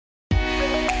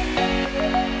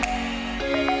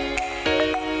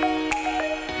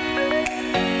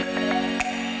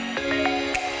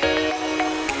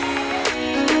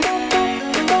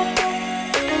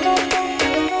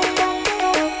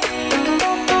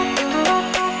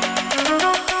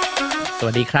ส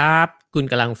วัสดีครับคุณ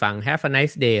กำลังฟัง Have a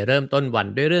nice day เริ่มต้นวัน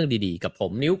ด้วยเรื่องดีๆกับผ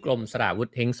มนิ้วกลมสราวุธ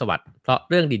เฮงสวัสดิ์เพราะ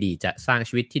เรื่องดีๆจะสร้าง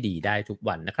ชีวิตที่ดีได้ทุก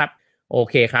วันนะครับโอ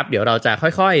เคครับเดี๋ยวเราจะ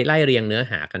ค่อยๆไล่เรียงเนื้อ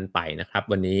หากันไปนะครับ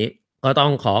วันนี้ก็ต้อ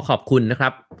งขอบคุณนะครั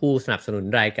บผู้สนับสนุน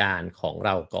รายการของเร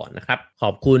าก่อนนะครับข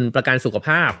อบคุณประกันสุขภ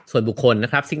าพส่วนบุคคลน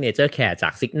ะครับ Signature Care จา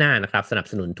ก Cigna นะครับสนับ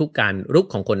สนุนทุกการรุก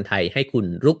ของคนไทยให้คุณ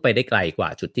รุกไปได้ไกลกว่า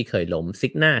จุดที่เคยล้ม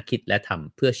Cigna คิดและท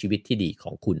ำเพื่อชีวิตที่ดีข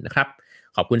องคุณนะครับ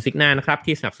ขอบคุณซิกนานะครับ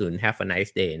ที่สนับสนุน Have a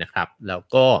nice day นะครับแล้ว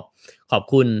ก็ขอบ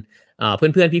คุณเ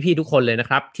พื่อนๆพี่ๆทุกคนเลยนะ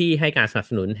ครับที่ให้การสนับ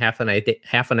สนุน Have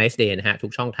a nice day นะฮะทุ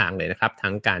กช่องทางเลยนะครับ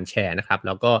ทั้งการแชร์นะครับแ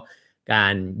ล้วก็กา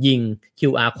รยิง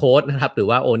QR code นะครับหรือ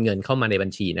ว่าโอนเงินเข้ามาในบั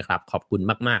ญชีนะครับขอบคุณ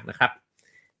มากๆนะครับ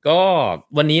ก็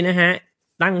วันนี้นะฮะ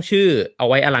ตั้งชื่อเอา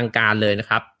ไว้อลังการเลยนะ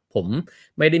ครับผม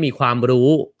ไม่ได้มีความรู้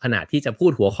ขนาดที่จะพู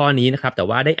ดหัวข้อนี้นะครับแต่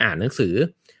ว่าได้อ่านหนังสือ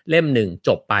เล่มหนึ่งจ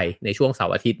บไปในช่วงเสา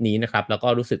ร์อาทิตย์นี้นะครับแล้วก็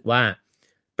รู้สึกว่า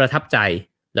ประทับใจ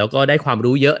แล้วก็ได้ความ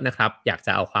รู้เยอะนะครับอยากจ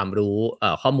ะเอาความรู้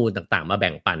ข้อมูลต่างๆมาแ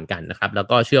บ่งปันกันนะครับแล้ว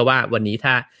ก็เชื่อว่าวันนี้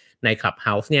ถ้าใน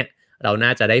Clubhouse เนี่ยเราน่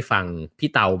าจะได้ฟังพี่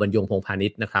เตาบรรยงพงษ์พาณิ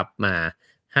ชย์นะครับมา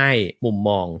ให้มุมม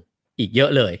องอีกเยอะ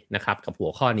เลยนะครับกับหั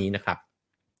วข้อนี้นะครับ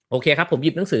โอเคครับผมห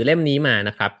ยิบหนังสือเล่มนี้มา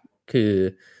นะครับคือ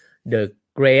The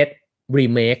Great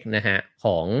Remake นะฮะข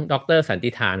องดร.สัน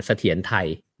ติธานเสถียรไทย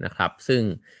นะครับซึ่ง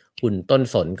คุณต้น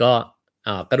สนก็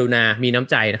กรุณามีน้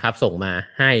ำใจนะครับส่งมา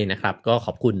ให้นะครับก็ข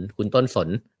อบคุณคุณต้นสน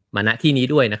มาณที่นี้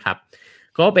ด้วยนะครับ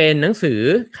ก็เป็นหนังสือ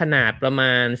ขนาดประม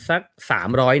าณสัก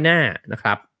300หน้านะค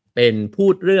รับเป็นพู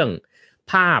ดเรื่อง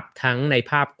ภาพทั้งใน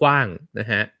ภาพกว้างนะ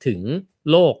ฮะถึง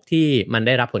โลกที่มันไ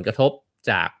ด้รับผลกระทบ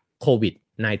จากโควิด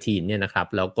-19 เนี่ยนะครับ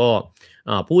แล้วก็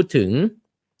พูดถึง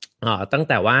ตั้ง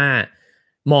แต่ว่า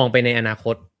มองไปในอนาค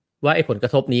ตว่าไอ้ผลกร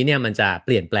ะทบนี้เนี่ยมันจะเป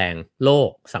ลี่ยนแปลงโลก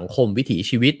สังคมวิถี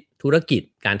ชีวิตธุรกิจ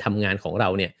การทำงานของเรา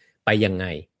เนี่ยไปยังไง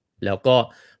แล้วก็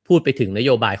พูดไปถึงนโ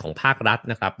ยบายของภาครัฐ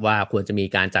นะครับว่าควรจะมี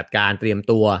การจัดการเตรียม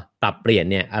ตัวปรับเปลี่ยน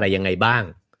เนี่ยอะไรยังไงบ้าง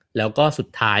แล้วก็สุด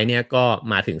ท้ายเนี่ยก็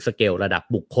มาถึงสเกลระดับ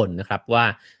บุคคลนะครับว่า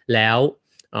แล้ว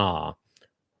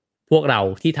พวกเรา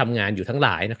ที่ทำงานอยู่ทั้งหล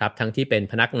ายนะครับทั้งที่เป็น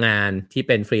พนักงานที่เ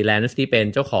ป็นฟรีแลนซ์ที่เป็น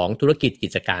เจ้าของธุรกิจกิ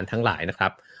จการทั้งหลายนะครั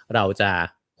บเราจะ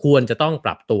ควรจะต้องป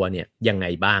รับตัวเนี่ยยังไง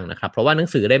บ้างนะครับเพราะว่าหนัง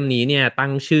สือเล่มนี้เนี่ยตั้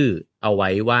งชื่อเอาไว้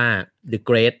ว่า The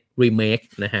Great Remake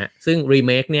นะฮะซึ่ง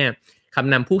Remake เนี่ยค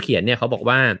ำนำผู้เขียนเนี่ยเขาบอก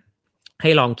ว่าให้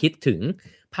ลองคิดถึง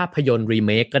ภาพยนตร์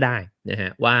Remake ก็ได้นะฮะ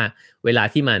ว่าเวลา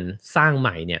ที่มันสร้างให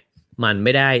ม่เนี่ยมันไ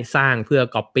ม่ได้สร้างเพื่อ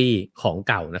copy ของ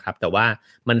เก่านะครับแต่ว่า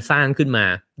มันสร้างขึ้นมา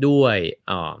ด้ว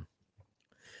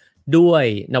ย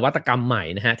นวัตกรรมใหม่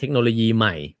นะฮะเทคโนโลยีให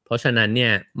ม่เพราะฉะนั้นเนี่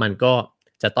ยมันก็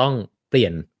จะต้องเปลี่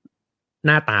ยนห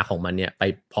น้าตาของมันเนี่ยไป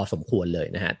พอสมควรเลย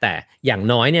นะฮะแต่อย่าง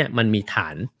น้อยเนี่ยมันมีฐา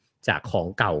นจากของ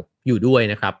เก่าอยู่ด้วย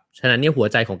นะครับฉะนั้นเนี่ยหัว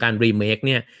ใจของการรีเมคเ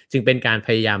นี่ยจึงเป็นการพ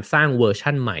ยายามสร้างเวอร์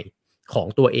ชั่นใหม่ของ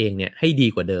ตัวเองเนี่ยให้ดี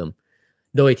กว่าเดิม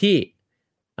โดยที่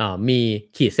มี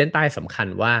ขีดเส้นใต้สำคัญ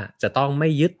ว่าจะต้องไม่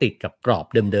ยึดติดกับกรอบ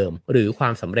เดิมๆหรือควา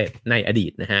มสำเร็จในอดี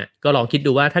ตนะฮะก็ลองคิด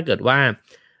ดูว่าถ้าเกิดว่า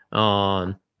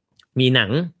มีหนั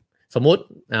งสมมุติ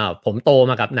ผมโต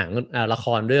มากับหนังละค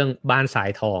รเรื่องบ้านทรา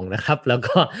ยทองนะครับแล้ว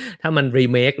ก็ถ้ามันรี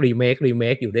เมค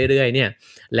อยู่เรื่อยๆเนี่ย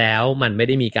แล้วมันไม่ไ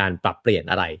ด้มีการปรับเปลี่ยน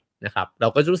อะไรนะครับเรา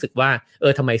ก็รู้สึกว่า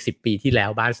ทำไม10ปีที่แล้ว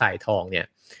บ้านทรายทองเนี่ย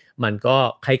มันก็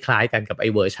คล้ายๆกันกับไอ้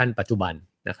เวอร์ชั่นปัจจุบัน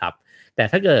นะครับแต่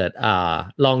ถ้าเกิด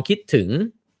ลองคิดถึง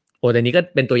แต่นี้ก็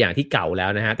เป็นตัวอย่างที่เก่าแล้ว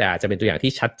นะฮะแต่อาจจะเป็นตัวอย่าง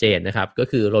ที่ชัดเจนนะครับก็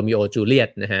คือโรมิโอจูเลียต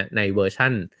นะฮะในเวอร์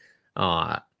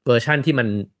ชั่นที่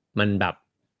มันแบบ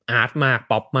อาร์ตมาก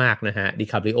ป๊อปมากนะฮะดิ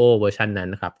คาปริโอเวอร์ชันนั้น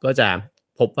นะครับก็จะ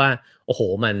พบว่าโอ้โห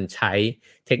มันใช้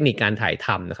เทคนิคการถ่ายท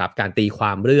ำนะครับการตีคว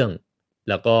ามเรื่อง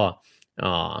แล้วก็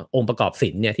องค์ประกอบศิ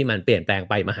ลป์เนี่ยที่มันเปลี่ยนแปลง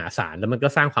ไปมหาศาลแล้วมันก็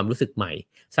สร้างความรู้สึกใหม่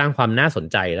สร้างความน่าสน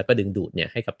ใจแล้วก็ดึงดูดเนี่ย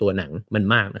ให้กับตัวหนังมัน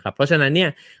มากนะครับเพราะฉะนั้นเนี่ย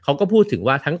เขาก็พูดถึง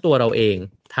ว่าทั้งตัวเราเอง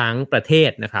ทั้งประเท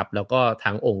ศนะครับแล้วก็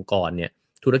ทั้งองค์กรเนี่ย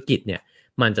ธุรกิจเนี่ย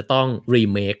มันจะต้องรี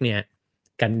เมคเนี่ย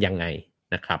กันยังไง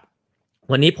นะครับ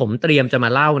วันนี้ผมเตรียมจะมา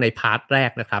เล่าในพาร์ทแร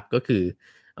กนะครับก็คือ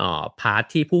พาร์ท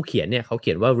ที่ผู้เขียนเนี่ยเขาเ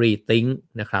ขียนว่า rethink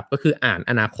นะครับก็คืออ่าน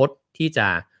อนาคตที่จะ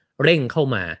เร่งเข้า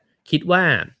มาคิดว่า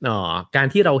การ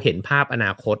ที่เราเห็นภาพอน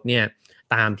าคตเนี่ย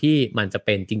ตามที่มันจะเ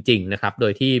ป็นจริงๆนะครับโด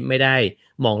ยที่ไม่ได้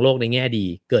มองโลกในแง่ดี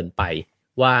เกินไป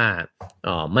ว่า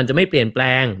มันจะไม่เปลี่ยนแปล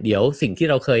งเดี๋ยวสิ่งที่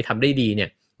เราเคยทำได้ดีเนี่ย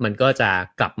มันก็จะ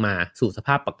กลับมาสู่สภ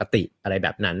าพปกติอะไรแบ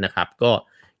บนั้นนะครับก็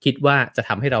คิดว่าจะท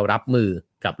ำให้เรารับมือ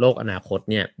กับโลกอนาคต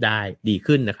เนี่ยได้ดี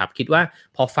ขึ้นนะครับคิดว่า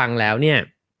พอฟังแล้วเนี่ย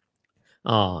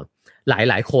ห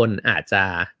ลายๆคนอาจจะ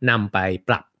นำไปป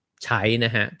รับใช้น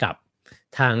ะฮะกับ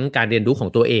ทั้งการเรียนรู้ของ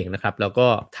ตัวเองนะครับแล้วก็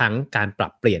ทั้งการปรั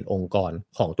บเปลี่ยนองค์กร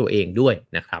ของตัวเองด้วย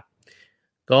นะครับ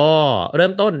ก็เริ่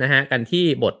มต้นนะฮะกันที่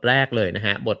บทแรกเลยนะฮ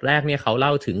ะบทแรกเนี่ยเขาเล่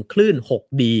าถึงคลื่น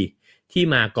 6D ที่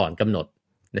มาก่อนกำหนด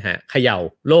นะฮะเขย่า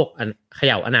โลกเข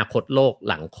ย่าอนาคตโลก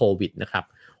หลังโควิดนะครับ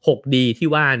6D ที่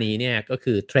ว่านี้เนี่ยก็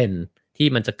คือเทรนด์ที่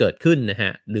มันจะเกิดขึ้นนะฮ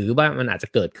ะหรือว่ามันอาจจะ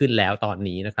เกิดขึ้นแล้วตอน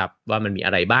นี้นะครับว่ามันมีอ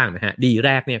ะไรบ้างนะฮะ D แร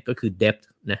กเนี่ยก็คือ debt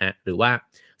นะฮะหรือว่า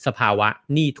สภาวะ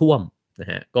หนี้ท่วมนะ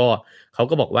ฮะก็เขา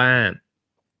ก็บอกว่า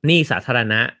หนี้สาธาร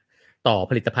ณะต่อ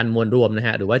ผลิตภัณฑ์มวลรวมนะฮ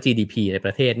ะหรือว่า GDP ในป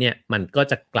ระเทศเนี่ยมันก็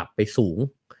จะกลับไปสูง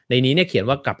ในนี้เนี่ยเขียน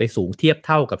ว่ากลับไปสูงเทียบเ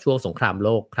ท่ากับช่วงสงครามโล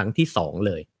กครั้งที่2เ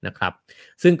ลยนะครับ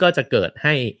ซึ่งก็จะเกิดใ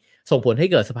ห้ส่งผลให้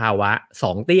เกิดสภาวะ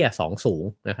2เตี้ย2สูง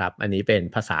นะครับอันนี้เป็น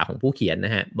ภาษาของผู้เขียนน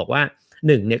ะฮะบอกว่า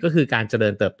1เนี่ยก็คือการเจริ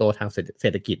ญเติบโตทางเศร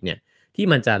ษฐกิจเนี่ยที่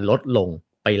มันจะลดลง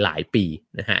ไปหลายปี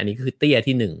นะฮะอันนี้คือเตี้ย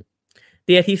ที่1เ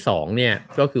ตี้ยที่2เนี่ย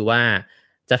ก็คือว่า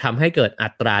จะทำให้เกิดอั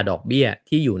ตราดอกเบี้ย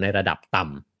ที่อยู่ในระดับต่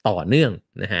ำต่อเนื่อง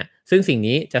นะฮะซึ่งสิ่ง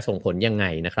นี้จะส่งผลยังไง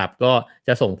นะครับก็จ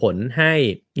ะส่งผลให้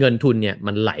เงินทุนเนี่ย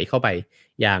มันไหลเข้าไป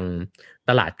ยัง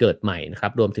ตลาดเกิดใหม่นะครั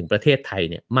บรวมถึงประเทศไทย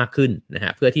เนี่ยมากขึ้นนะฮ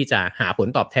ะเพื่อที่จะหาผล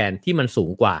ตอบแทนที่มันสู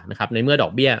งกว่านะครับในเมื่อดอ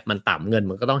กเบี้ยมันต่ำเงิน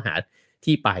มันก็ต้องหา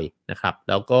ที่ไปนะครับ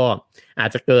แล้วก็อาจ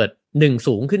จะเกิด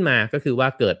สูงขึ้นมาก็คือว่า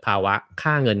เกิดภาวะ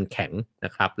ค่าเงินแข็งน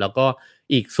ะครับแล้วก็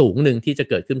อีกสูงหนึ่งที่จะ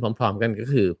เกิดขึ้นพร้อมๆกันก็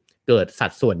คือเกิดสั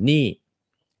ดส่วนหนี้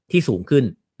ที่สูงขึ้น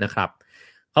นะครับ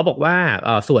เขาบอกว่า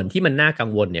ส่วนที่มันน่ากัง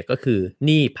วลเนี่ยก็คือห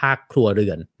นี้ภาคครัวเรื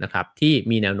อนนะครับที่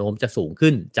มีแนวโน้มจะสูง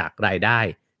ขึ้นจากรายได้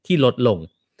ที่ลดลง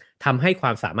ทำให้คว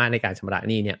ามสามารถในการชำระ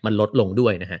หนี้เนี่ยมันลดลงด้ว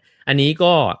ยนะฮะอันนี้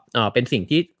ก็เป็นสิ่ง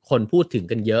ที่คนพูดถึง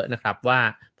กันเยอะนะครับว่า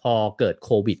พอเกิดโค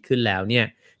วิดขึ้นแล้วเนี่ย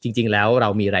จริงๆแล้วเรา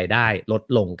มีรายได้ลด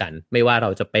ลงกันไม่ว่าเรา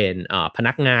จะเป็นพ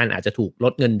นักงานอาจจะถูกล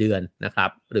ดเงินเดือนนะครั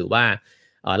บหรือว่า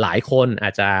หลายคนอ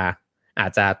าจ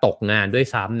จะตกงานด้วย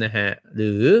ซ้ำนะฮะห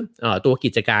รือตัวกิ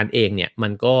จการเองเนี่ยมั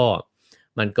น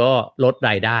ก็ลดร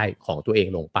ายได้ของตัวเอง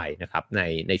ลงไปนะครับ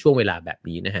ในช่วงเวลาแบบ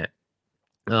นี้นะฮะ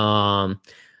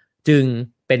จึง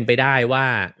เป็นไปได้ว่า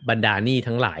บรรดาหนี้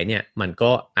ทั้งหลายเนี่ยมัน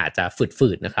ก็อาจจะฝื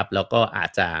ดๆนะครับแล้วก็อา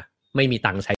จจะไม่มี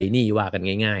ตังค์ใช้หนี้ว่ากัน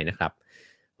ง่ายๆนะครับ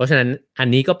เพราะฉะนั้นอัน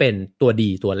นี้ก็เป็นตัวดี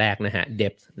ตัวแรกนะฮะ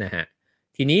debt นะฮะ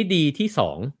ทีนี้ดีที่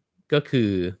2ก็คื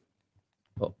อ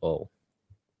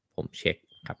ผมเช็ค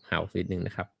ครับเฮาส์นิดนึงน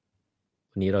ะครับ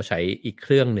วันนี้เราใช้อีกเค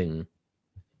รื่องหนึ่ง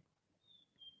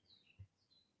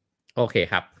โอเค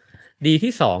ครับดี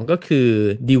ที่2ก็คือ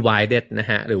divided นะ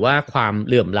ฮะหรือว่าความเ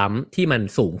หลื่อมล้ำที่มัน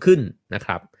สูงขึ้นนะค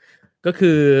รับก็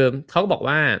คือเขาบอก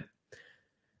ว่า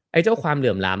ไอ้เจ้าความเห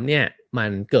ลื่อมล้ำเนี่ยมั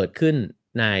นเกิดขึ้น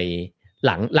ใน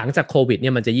หลังจากโควิดเ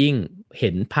นี่ยมันจะยิ่งเห็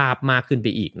นภาพมากขึ้นไป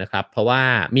อีกนะครับเพราะว่า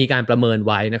มีการประเมิน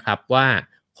ไว้นะครับว่า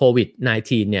โควิด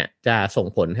 -19 เนี่ยจะส่ง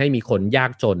ผลให้มีคนยา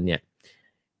กจนเนี่ย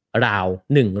ราว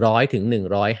100ถึง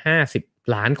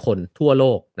150ล้านคนทั่วโล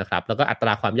กนะครับแล้วก็อัตร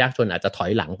าความยากจนอาจจะถอ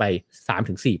ยหลังไป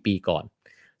 3-4 ปีก่อน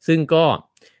ซึ่งก็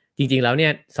จริงๆแล้วเนี่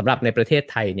ยสำหรับในประเทศ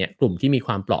ไทยเนี่ยกลุ่มที่มีค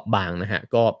วามเปราะบางนะฮะ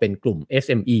ก็เป็นกลุ่ม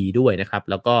SME ด้วยนะครับ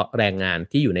แล้วก็แรงงาน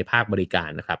ที่อยู่ในภาคบริการ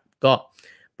นะครับก็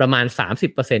ประมาณ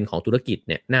 30% ของธุรกิจ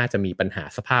เนี่ยน่าจะมีปัญหา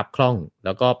สภาพคล่องแ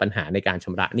ล้วก็ปัญหาในการช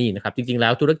ำระหนี้นะครับจริงๆแล้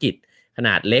วธุรกิจขน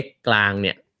าดเล็กกลางเ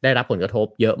นี่ยได้รับผลกระทบ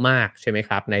เยอะมากใช่ไหมค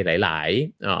รับในหลาย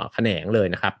ๆแขนงเลย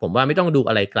นะครับผมว่าไม่ต้องดู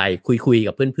อะไรไกลคุย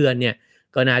กับเพื่อนๆเนี่ย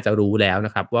ก็น่าจะรู้แล้วน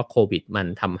ะครับว่าโควิดมัน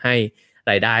ทำให้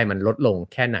รายได้มันลดลง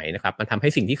แค่ไหนนะครับมันทำให้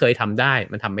สิ่งที่เคยทำได้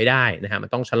มันทำไม่ได้นะฮะมัน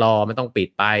ต้องชะลอมันต้องปิด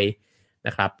ไปน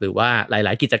ะครับหรือว่าหล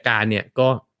ายๆกิจการเนี่ยก็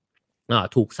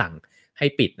ถูกสั่งให้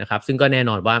ปิดนะครับซึ่งก็แน่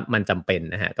นอนว่ามันจำเป็น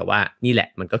นะฮะแต่ว่านี่แหละ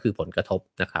มันก็คือผลกระทบ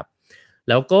นะครับ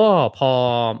แล้วก็พอ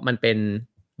มันเป็น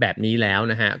แบบนี้แล้ว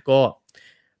นะฮะก็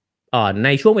ใน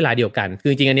ช่วงเวลาเดียวกันคือ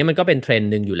จริงๆอันนี้มันก็เป็นเทรน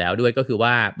ด์นึงอยู่แล้วด้วยก็คือว่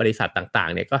าบริษัทต่า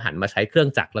งๆเนี่ยก็หันมาใช้เครื่อง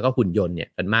จักรแล้วก็หุ่นยนต์เนี่ย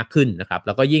กันมากขึ้นนะครับแ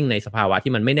ล้วก็ยิ่งในสภาวะ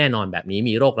ที่มันไม่แน่นอนแบบนี้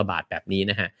มีโรคระบาดแบบนี้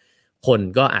นะฮะคน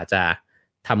ก็อาจจะ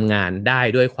ทำงานได้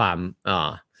ด้วยความ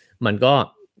มันก็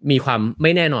มีความไ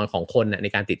ม่แน่นอนของคนใน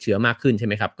การติดเชื้อมากขึ้นใช่ไ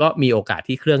หมครับก็มีโอกาส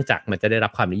ที่เครื่องจักรมันจะได้รั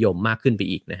บความนิยมมากขึ้นไป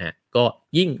อีกนะฮะก็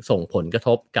ยิ่งส่งผลกระท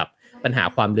บกับปัญหา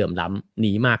ความเหลื่อมล้ำ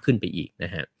นี้มากขึ้นไปอีกน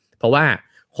ะฮะเพราะว่า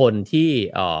คนที่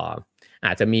อ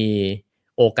าจจะมี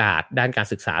โอกาสด้านการ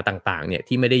ศึกษาต่างๆเนี่ย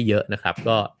ที่ไม่ได้เยอะนะครับ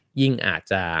ก็ยิ่งอาจ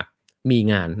จะมี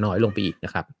งานน้อยลงไปอีกน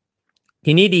ะครับ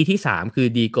ทีนี้ดีที่3คือ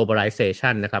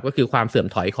deglobalization นะครับก็คือความเสื่อม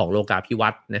ถอยของโลกาภิวั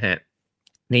ตน์นะฮะ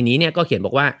ในนี้เนี่ยก็เขียนบ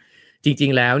อกว่าจริ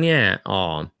งๆแล้วเนี่ย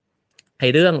ใน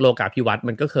เรื่องโลกาภิวัตน์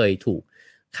มันก็เคยถูก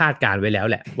คาดการไว้แล้ว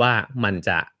แหละว่ามันจ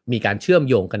ะมีการเชื่อม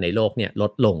โยงกันในโลกเนี่ยล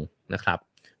ดลงนะครับ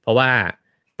เพราะว่า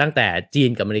ตั้งแต่จีน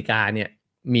กับอเมริกาเนี่ย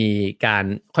มีการ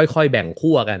ค่อยๆแบ่ง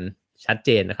ขั้วกันชัดเจ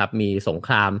นนะครับมีสงค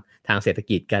รามทางเศรษฐ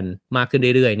กิจกันมากขึ้น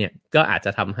เรื่อยๆเนี่ยก็อาจจ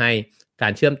ะทำให้กา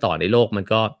รเชื่อมต่อในโลกมัน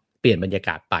ก็เปลี่ยนบรรยาก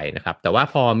าศไปนะครับแต่ว่า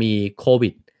พอมีโควิ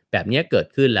ดแบบนี้เกิด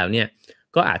ขึ้นแล้วเนี่ย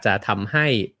ก็อาจจะทำให้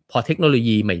พอเทคโนโล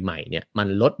ยีใหม่ๆเนี่ยมัน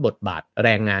ลดบทบาทแร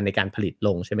งงานในการผลิตล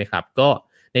งใช่ไหมครับก็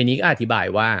ในนี้ก็อธิบาย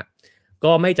ว่า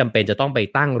ก็ไม่จำเป็นจะต้องไป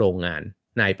ตั้งโรงงาน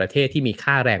ในประเทศที่มี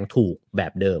ค่าแรงถูกแบ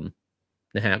บเดิม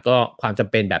นะฮะก็ความจ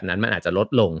ำเป็นแบบนั้นมันอาจจะลด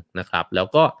ลงนะครับแล้ว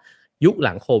ก็ยุคห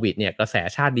ลังโควิดเนี่ยกระแส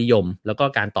ชาตินิยมแล้วก็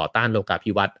การต่อต้านโลกา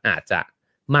ภิวัตน์อาจจะ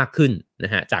มากขึ้นน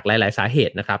ะฮะจากหลายๆสาเห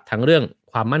ตุนะครับทั้งเรื่อง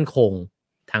ความมั่นคง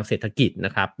ทางเศรษฐกิจน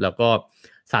ะครับแล้วก็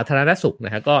สาธารณสุขน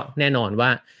ะฮะก็แน่นอนว่า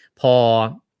พอ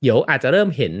เดี๋ยวอาจจะเริ่ม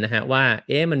เห็นนะฮะว่า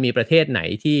มันมีประเทศไหน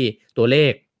ที่ตัวเล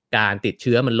ขการติดเ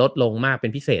ชื้อมันลดลงมากเป็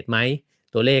นพิเศษไหม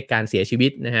ตัวเลขการเสียชีวิ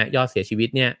ตนะฮะยอดเสียชีวิต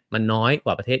เนี่ยมันน้อยก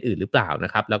ว่าประเทศอื่นหรือเปล่าน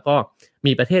ะครับแล้วก็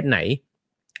มีประเทศไหน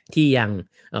ที่ยัง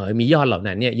มียอดเหล่า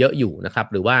นั้นเนี่ยเยอะอยู่นะครับ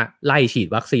หรือว่าไล่ฉีด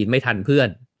วัคซีนไม่ทันเพื่อน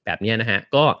แบบนี้นะฮะ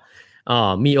ก็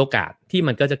มีโอกาสที่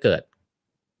มันก็จะเกิ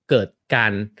ดกา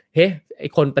รไอ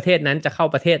คนประเทศนั้นจะเข้า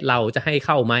ประเทศเราจะให้เ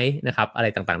ข้าไหมนะครับอะไร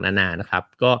ต่างๆนานานะครับ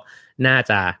ก็น่า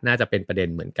จะเป็นประเด็น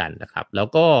เหมือนกันนะครับแล้ว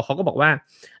ก็เขาก็บอกว่า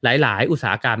หลายๆอุตส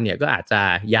าหกรรมเนี่ยก็อาจจะ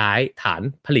ย้ายฐาน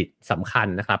ผลิตสำคัญ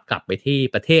นะครับกลับไปที่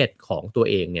ประเทศของตัว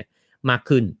เองเนี่ยมาก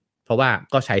ขึ้นเพราะว่า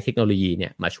ก็ใช้เทคโนโลยีเนี่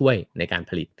ยมาช่วยในการ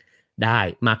ผลิตได้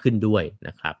มากขึ้นด้วยน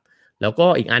ะครับแล้วก็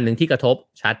อีกอันนึงที่กระทบ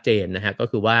ชัดเจนนะฮะก็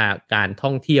คือว่าการท่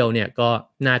องเที่ยวเนี่ยก็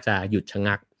น่าจะหยุดชะ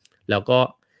งักแล้วก็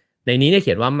ในนี้เนี่ยเ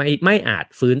ขียนว่าไม่อาจ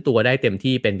ฟื้นตัวได้เต็ม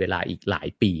ที่เป็นเวลาอีกหลาย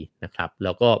ปีนะครับแ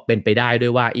ล้วก็เป็นไปได้ด้ว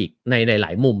ยว่าอีกในหล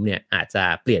ายมุมเนี่ยอาจจะ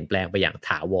เปลี่ยนแปลงไปอย่างถ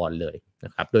าวรเลยน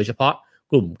ะครับโดยเฉพาะ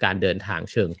กลุ่มการเดินทาง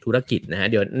เชิงธุรกิจนะฮะ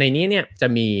เดี๋ยวในนี้เนี่ยจะ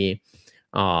มี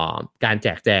การแจ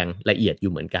กแจงละเอียดอ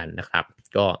ยู่เหมือนกันนะครับ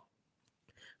ก็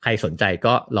ใครสนใจ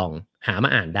ก็ลองหามา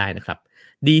อ่านได้นะครับ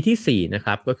ดีที่4นะค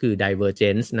รับก็คือ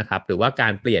divergence นะครับหรือว่ากา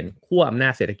รเปลี่ยนขั้วอำนา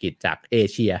จเศรษฐกิจจากเอ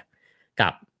เชียกั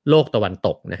บโลกตะวันต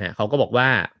กนะฮะเขาก็บอกว่า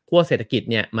ขั้วเศรษฐกิจ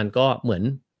เนี่ยมันก็เหมือน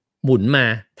หมุนมา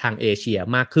ทางเอเชีย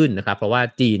มากขึ้นนะครับเพราะว่า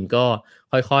จีนก็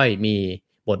ค่อยๆมี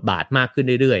บทบาทมากขึ้น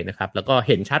เรื่อยๆนะครับแล้วก็เ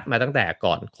ห็นชัดมาตั้งแต่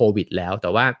ก่อนโควิดแล้วแต่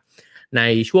ว่าใน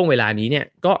ช่วงเวลานี้เนี่ย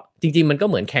ก็จริงๆมันก็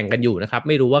เหมือนแข่งกันอยู่นะครับไ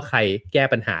ม่รู้ว่าใครแก้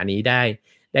ปัญหานี้ไ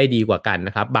ด้ดีกว่ากันน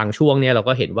ะครับบางช่วงเนี่ยเรา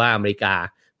ก็เห็นว่าอเมริกา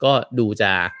ก็ดูจ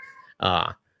ะ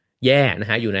แย่นะ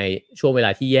ฮะอยู่ในช่วงเวลา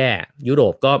ที่แย่ยุโร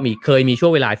ปก็เคยมีช่ว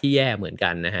งเวลาที่แย่เหมือนกั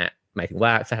นนะฮะหมายถึงว่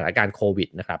าสถานการณ์โควิด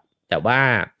นะครับแต่ว่า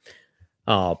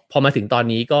พอมาถึงตอน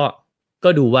นี้ก็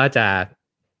ดูว่าจะ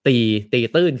ตี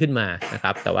ตื้นขึ้นมานะค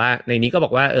รับแต่ว่าในนี้ก็บอ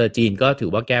กว่าจีนก็ถือ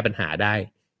ว่าแก้ปัญหาไ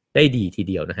ด้ดีที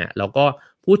เดียวนะฮะแล้วก็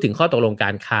พูดถึงข้อตกลงก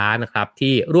ารค้านะครับ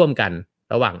ที่ร่วมกัน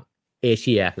ระหว่างเอเ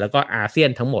ชียแล้วก็อาเซียน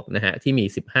ทั้งหมดนะฮะที่มี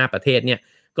15ประเทศเนี่ย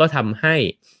ก็ทำให้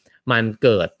มันเ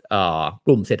กิดก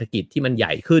ลุ่มเศรษฐกิจที่มันให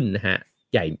ญ่ขึ้นนะฮะ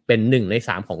ใหญ่เป็น1 ใน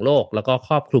 3ของโลกแล้วก็ค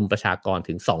รอบคลุมประชากร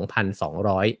ถึง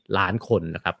 2,200 ล้านคน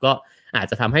นะครับก็อาจ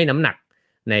จะทำให้น้ำหนัก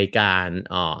ในก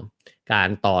าร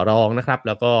ต่อรองนะครับแ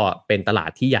ล้วก็เป็นตลา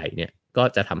ดที่ใหญ่เนี่ยก็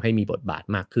จะทำให้มีบทบาท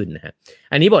มากขึ้นนะฮะ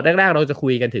อันนี้บทแรกๆเราจะคุ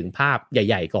ยกันถึงภาพใ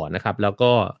หญ่ๆก่อนนะครับแล้ว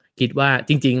ก็คิดว่า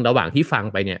จริงๆระหว่างที่ฟัง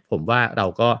ไปเนี่ยผมว่าเรา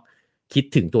ก็คิด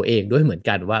ถึงตัวเองด้วยเหมือน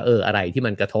กันว่าอะไรที่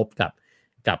มันกระทบ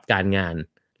กับการงาน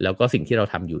แล้วก็สิ่งที่เรา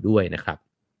ทำอยู่ด้วยนะครับ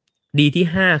ดีที่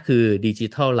5คือ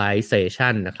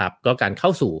digitalization นะครับก็การเข้า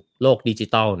สู่โลกดิจิ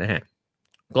ทัลนะฮะ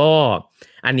ก็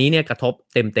อันนี้เนี่ยกระทบ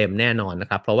เต็มๆแน่นอนนะ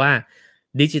ครับเพราะว่า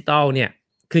ดิจิทัลเนี่ย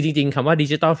คือจริงๆคำว่า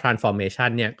digital transformation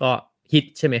เนี่ยก็ฮิต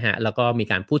ใช่ไหมฮะแล้วก็มี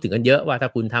การพูดถึงกันเยอะว่าถ้า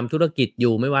คุณทำธุรกิจอ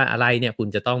ยู่ไม่ว่าอะไรเนี่ยคุณ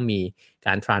จะต้องมีก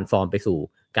าร transform ไปสู่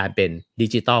การเป็นดิ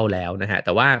จิทัลแล้วนะฮะแ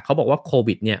ต่ว่าเขาบอกว่าโค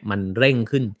วิดเนี่ยมันเร่ง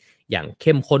ขึ้นอย่างเ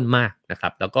ข้มข้นมากนะครั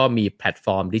บแล้วก็มีแพลตฟ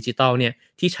อร์มดิจิทัลเนี่ย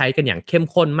ที่ใช้กันอย่างเข้ม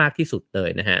ข้นมากที่สุดเลย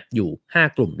นะฮะอยู่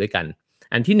5กลุ่มด้วยกัน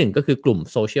อันที่1ก็คือกลุ่ม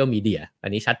โซเชียลมีเดียอั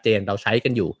นนี้ชัดเจนเราใช้กั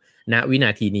นอยู่ณวิน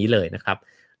าทีนี้เลยนะครับ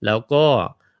แล้วก็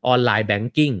ออนไลน์แบง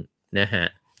กิ้งนะฮะ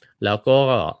แล้วก็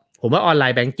ผมว่าออนไล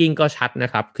น์แบงกิ้งก็ชัดนะ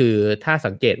ครับคือถ้า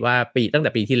สังเกตว่าตั้งแต่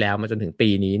ปีที่แล้วมาจนถึงปี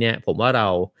นี้เนี่ยผมว่าเรา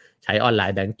ใช้ออนไล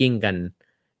น์แบงกิ้งกัน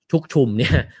ทุกชุมเนี่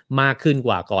ยมากขึ้นก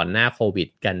ว่าก่อนหน้าโควิด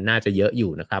กันน่าจะเยอะอ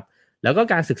ยู่นะครับแล้วก็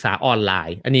การศึกษาออนไล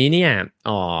น์อันนี้เนี่ย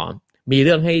มีเ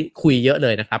รื่องให้คุยเยอะเล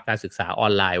ยนะครับการศึกษาออ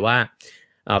นไลน์ว่า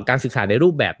การศึกษาในรู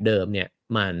ปแบบเดิมเนี่ย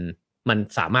มัน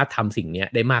สามารถทำสิ่งนี้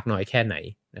ได้มากน้อยแค่ไหน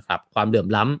นะครับความเหลื่อม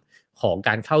ล้ำของก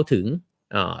ารเข้าถึง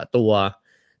ตั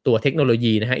วเทคโนโล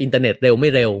ยีนะฮะอินเทอร์เน็ตเร็วไม่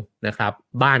เร็วนะครับ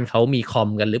บ้านเขามีคอม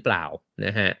กันหรือเปล่าน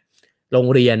ะฮะโรง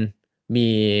เรียนมี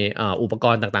อุปก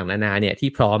รณ์ต่างๆนานาเนี่ยที่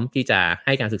พร้อมที่จะใ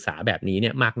ห้การศึกษาแบบนี้เนี่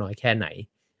ยมากน้อยแค่ไหน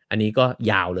อันนี้ก็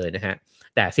ยาวเลยนะฮะ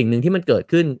แต่สิ่งหนึ่งที่มันเกิด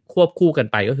ขึ้นควบคู่กัน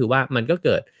ไปก็คือว่ามันก็เ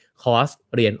กิดคอร์ส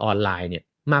เรียนออนไลน์เนี่ย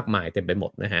มากมายเต็มไปหม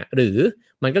ดนะฮะหรือ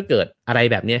มันก็เกิดอะไร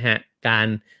แบบนี้ฮะการ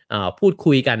พูด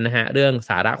คุยกันนะฮะเรื่อง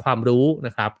สาระความรู้น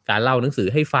ะครับการเล่าหนังสือ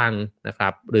ให้ฟังนะครั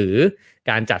บหรือ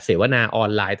การจัดเสวนาออ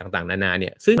นไลน์ต่างๆนานาเนี่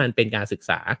ยซึ่งมันเป็นการศึก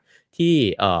ษาที่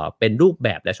เป็นรูปแบ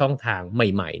บและช่องทางใ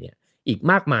หม่ๆเนี่ยอีก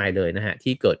มากมายเลยนะฮะ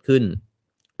ที่เกิดขึ้น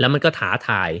แล้วมันก็ท้าท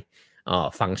าย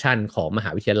ฟังก์ชันของมหา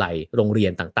วิทยาลัยโรงเรีย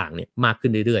นต่างๆเนี่ยมากขึ้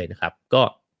นเรื่อยๆนะครับก็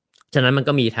ฉะนั้นมัน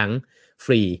ก็มีทั้งฟ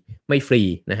รีไม่ฟรี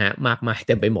นะฮะมากมายเ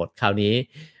ต็มไปหมดคราวนี้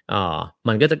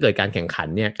มันก็จะเกิดการแข่งขัน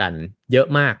เนี่ยกันเยอะ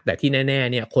มากแต่ที่แน่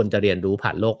ๆเนี่ยคนจะเรียนรู้ผ่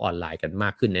านโลกออนไลน์กันมา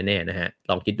กขึ้นแน่ๆนะฮะ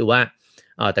ลองคิดดูว่า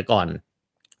แต่ก่อน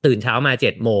ตื่นเช้ามา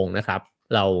7 โมงนะครับ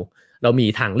เรามี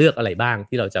ทางเลือกอะไรบ้าง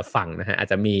ที่เราจะฟังนะฮะอาจ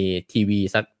จะมีทีวี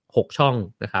สัก6 ช่อง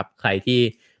นะครับใครที่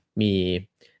มี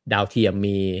ดาวเทียม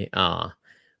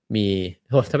มี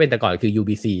ถ้าเป็นแต่ก่อนคือ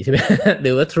UBC ใช่ไหม ห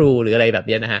รือว่า True หรืออะไรแบบ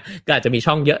นี้นะฮะก็อาจจะมี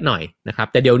ช่องเยอะหน่อยนะครับ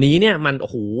แต่เดี๋ยวนี้เนี่ยมันโอ้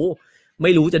โหไ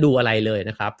ม่รู้จะดูอะไรเลย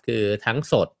นะครับคือทั้ง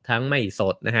สดทั้งไม่ส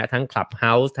ดนะฮะทั้ง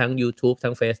Clubhouse ทั้ง YouTube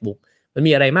ทั้ง Facebook มัน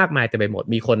มีอะไรมากมายเต็มไปหมด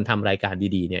มีคนทำรายการ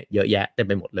ดีๆเนี่ยเยอะแยะเต็ม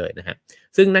ไปหมดเลยนะฮะ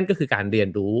ซึ่งนั่นก็คือการเรียน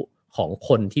รู้ของค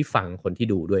นที่ฟังคนที่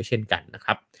ดูด้วยเช่นกันนะค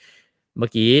รับเมื่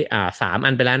อกี้3 อั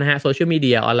นไปแล้วนะฮะโซเชียลมีเ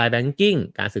ดียออนไลน์แบงกิ้ง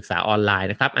การศึกษาออนไลน์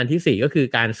นะครับอันที่4ก็คือ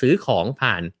การซื้อของ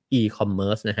ผ่านอีคอมเมิ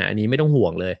ร์ซนะฮะอันนี้ไม่ต้องห่ว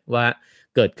งเลยว่า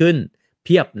เกิดขึ้นเ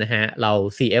พียบนะฮะเรา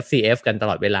CF กันต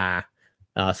ลอดเวลา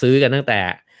ซื้อกันตั้งแต่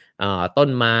ต้น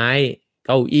ไม้เ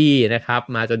ก้าอี้นะครับ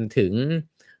มาจนถึง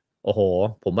โอ้โห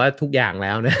ผมว่าทุกอย่างแ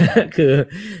ล้วนะ คือ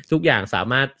ทุกอย่างสา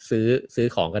มารถซื้อ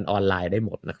ของกันออนไลน์ได้ห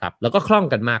มดนะครับแล้วก็คล่อง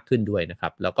กันมากขึ้นด้วยนะครั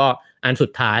บแล้วก็อันสุ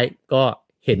ดท้ายก็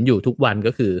เห็นอยู่ทุกวัน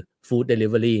ก็คือฟู้ดเดลิ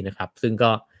เวอรี่นะครับซึ่ง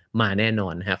ก็มาแน่นอ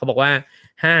นนะฮะเขาบอกว่า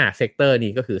5เซกเตอร์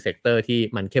นี้ก็คือเซกเตอร์ที่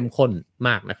มันเข้มข้นม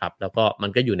ากนะครับแล้วก็มั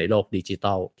นก็อยู่ในโลกดิจิ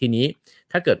ทัลทีนี้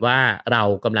ถ้าเกิดว่าเรา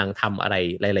กำลังทำอะไร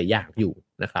หลายๆอย่างอยู่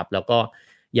นะครับแล้วก็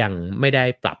ยังไม่ได้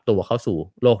ปรับตัวเข้าสู่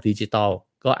โลกดิจิทัล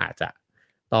ก็อาจจะ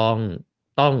ต้อง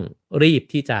ต้องรีบ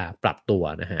ที่จะปรับตัว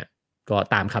นะฮะก็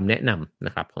ตามคำแนะนำน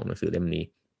ะครับของหนังสือเล่มนี้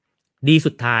ดี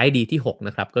สุดท้ายดีที่6น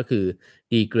ะครับก็คือ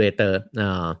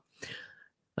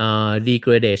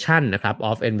degradation นะครับ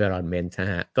of environment น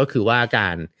ะฮะก็คือว่ากา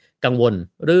รกังวล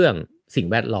เรื่องสิ่ง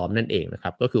แวดล้อมนั่นเองนะครั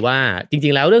บก็คือว่าจริ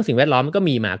งๆแล้วเรื่องสิ่งแวดล้อมมันก็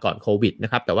มีมาก่อนโควิดน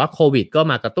ะครับแต่ว่าโควิดก็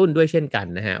มากระตุ้นด้วยเช่นกัน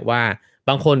นะฮะว่า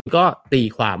บางคนก็ตี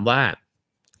ความว่า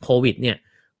โควิดเนี่ย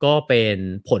ก็เป็น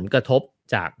ผลกระทบ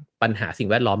จากปัญหาสิ่ง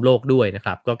แวดล้อมโลกด้วยนะค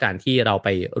รับก็การที่เราไป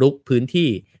รุกพื้นที่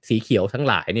สีเขียวทั้ง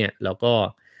หลายเนี่ยแล้วก็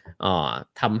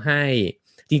ทำให้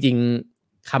จริง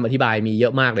ๆคำอธิบายมีเยอ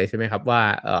ะมากเลยใช่ไหมครับว่า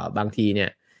บางทีเนี่ย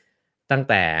ตั้ง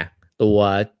แต่ตัว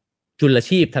จุล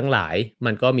ชีพทั้งหลาย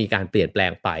มันก็มีการเปลี่ยนแปล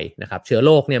งไปนะครับเชื้อโ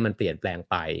รคเนี่ยมันเปลี่ยนแปลง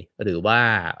ไปหรือว่า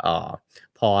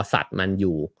พอสัตว์มันอ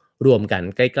ยู่รวมกัน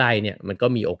ใกล้ๆเนี่ยมันก็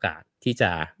มีโอกาสที่จ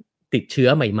ะติดเชื้อ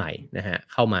ใหม่ๆนะฮะ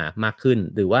เข้ามามากขึ้น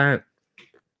หรือว่า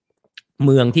เ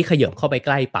มืองที่ขยับเข้าไปใก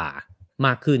ล้ป่าม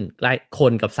ากขึ้นใกล้ค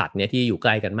นกับสัตว์เนี่ยที่อยู่ใก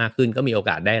ล้กันมากขึ้นก็มีโอ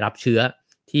กาสได้รับเชื้อ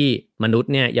ที่มนุษ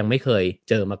ย์เนี่ยยังไม่เคย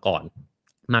เจอมาก่อน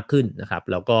มากขึ้นนะครับ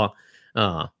แล้วก็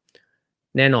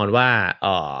แน่นอนว่า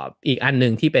อีกอันนึ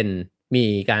งที่เป็นมี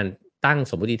การตั้ง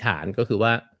สมมติฐานก็คือว่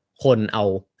าคนเอา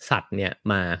สัตว์เนี่ย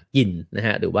มากินนะฮ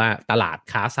ะหรือว่าตลาด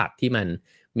ค้าสัตว์ที่มัน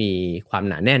มีความ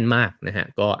หนาแน่นมากนะฮะ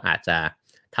ก็อาจจะ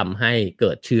ทำให้เ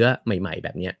กิดเชื้อใหม่ๆแบ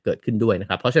บนี้เกิดขึ้นด้วยนะ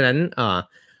ครับเพราะฉะนั้น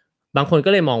บางคนก็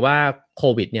เลยมองว่าโค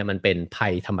วิดเนี่ยมันเป็นภั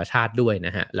ยธรรมชาติด้วยน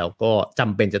ะฮะแล้วก็จ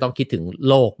ำเป็นจะต้องคิดถึง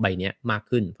โลกใบนี้มาก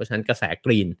ขึ้นเพราะฉะนั้นกระแสก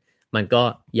รีนมันก็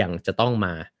ยังจะต้องม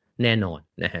าแน่นอน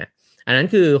นะฮะอันนั้น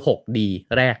คือ 6D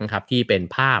แรกนะครับที่เป็น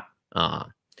ภาพ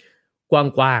ก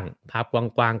ว้างๆภาพก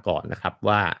ว้างๆก่อนนะครับ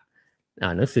ว่า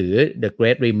หนังสือ The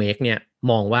Great Remake เนี่ย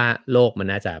มองว่าโลกมัน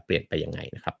น่าจะเปลี่ยนไปยังไง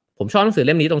นะครับผมชอบหนังสือเ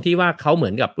ล่มนี้ตรงที่ว่าเขาเหมื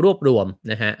อนกับรวบรวม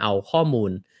นะฮะเอาข้อมู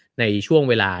ลในช่วง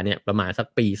เวลาเนี่ยประมาณสัก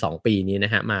ปี2ปีนี้น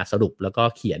ะฮะมาสรุปแล้วก็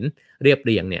เขียนเรียบเ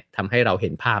รียงเนี่ยทำให้เราเห็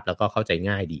นภาพแล้วก็เข้าใจ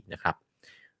ง่ายดีนะครับ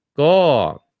ก็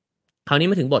คราวนี้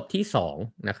มาถึงบทที่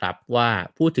2นะครับว่า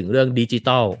พูดถึงเรื่องดิจิ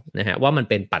ทัลนะฮะว่ามัน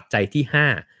เป็นปัจจัยที่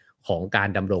5ของการ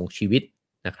ดำรงชีวิต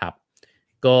นะครับ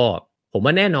ก็ผม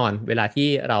ว่าแน่นอนเวลาที่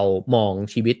เรามอง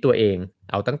ชีวิตตัวเอง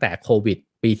เอาตั้งแต่โควิด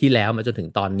ปีที่แล้วมาจนถึง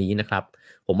ตอนนี้นะครับ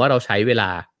ผมว่าเราใช้เวลา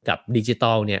กับดิจิ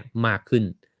ทัลเนี่ยมากขึ้น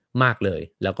มากเลย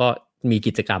แล้วก็มี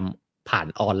กิจกรรมผ่าน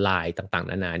ออนไลน์ต่างๆ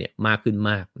นานาเนี่ยมากขึ้น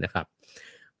มากนะครับ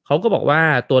เขาก็บอกว่า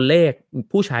ตัวเลข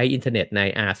ผู้ใช้อินเทอร์เน็ตใน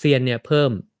อาเซียนเนี่ยเพิ่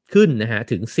มขึ้นนะฮะ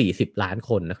ถึง40 ล้าน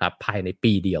คนนะครับภายใน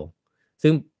ปีเดียว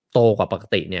ซึ่งโตกว่าปก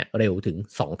ติเนี่ยเร็วถึง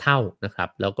2 เท่านะครับ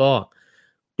แล้วก็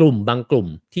กลุ่มบางกลุ่ม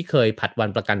ที่เคยผัดวัน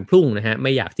ประกันพรุ่งนะฮะไ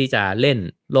ม่อยากที่จะเล่น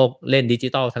โลกเล่นดิจิ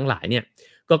ทัลทั้งหลายเนี่ย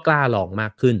ก็กล้าลองมา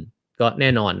กขึ้นก็แน่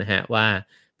นอนนะฮะว่า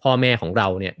พ่อแม่ของเรา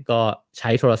เนี่ยก็ใช้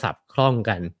โทรศัพท์คล่อง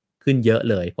กันขึ้นเยอะ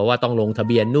เลยเพราะว่าต้องลงทะเ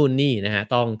บียนนู่นนี่นะฮะ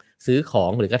ต้องซื้อขอ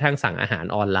งหรือกระทั่งสั่งอาหาร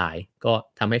ออนไลน์ก็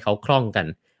ทำให้เขาคล่องกัน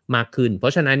มากขึ้นเพรา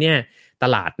ะฉะนั้นเนี่ยต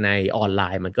ลาดในออนไล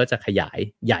น์มันก็จะขยาย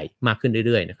ใหญ่มากขึ้นเ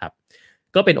รื่อยๆนะครับ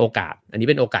ก็เป็นโอกาสอันนี้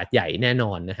เป็นโอกาสใหญ่แน่น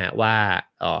อนนะฮะว่า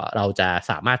เราจะ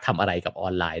สามารถทำอะไรกับออ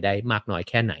นไลน์ได้มากน้อย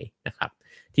แค่ไหนนะครับ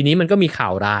ทีนี้มันก็มีข่า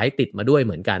วร้ายติดมาด้วยเ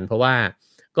หมือนกันเพราะว่า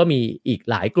ก็มีอีก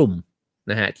หลายกลุ่ม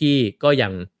นะฮะที่ก็ยั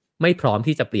งไม่พร้อม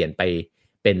ที่จะเปลี่ยนไป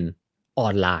เป็นออ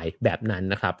นไลน์แบบนั้น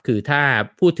นะครับคือถ้า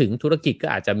พูดถึงธุรกิจก็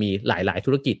อาจจะมีหลายๆ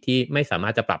ธุรกิจที่ไม่สามา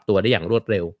รถจะปรับตัวได้อย่างรวด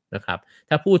เร็วนะครับ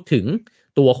ถ้าพูดถึง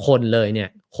ตัวคนเลยเนี่ย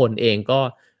คนเองก็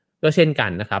เช่นกั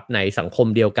นนะครับในสังคม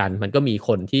เดียวกันมันก็มีค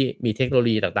นที่มีเทคโนโล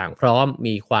ยีต่างๆพร้อม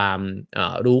มีความ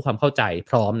รู้ความเข้าใจ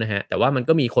พร้อมนะฮะแต่ว่ามัน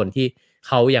ก็มีคนที่เ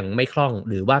ขายังไม่คล่อง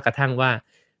หรือว่ากระทั่งว่า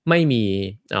ไม่มี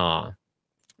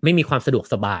ไม่มีความสะดวก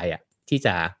สบายที่จ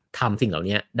ะทำสิ่งเหล่า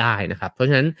นี้ได้นะครับเพราะฉ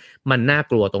ะนั้นมันน่า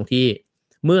กลัวตรงที่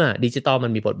เมื่อดิจิตอลมั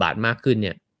นมีบทบาทมากขึ้นเ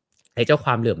นี่ยไอ้เจ้าคว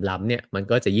ามเหลื่อมล้ำเนี่ยมัน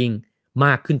ก็จะยิ่งม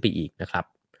ากขึ้นไปอีกนะครับ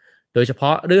โดยเฉพา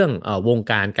ะเรื่องวง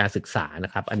การศึกษาน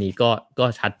ะครับอันนี้ก็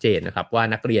ชัดเจนนะครับว่า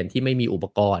นักเรียนที่ไม่มีอุป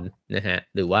กรณ์นะฮะ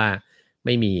หรือว่าไ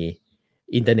ม่มี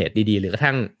อินเทอร์เน็ตดีๆหรือกระ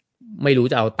ทั่งไม่รู้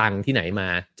จะเอาตังค์ที่ไหนมา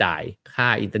จ่ายค่า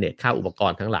อินเทอร์เน็ตค่าอุปก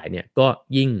รณ์ทั้งหลายเนี่ยก็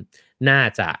ยิ่งน่า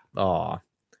จะ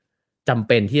จำเ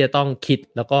ป็นที่จะต้องคิด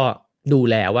แล้วก็ดู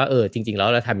แลว่าจริงๆแล้ว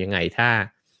เราทำยังไง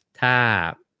ถ้า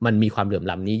มันมีความเหลื่อม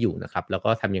ล้ำนี้อยู่นะครับแล้วก็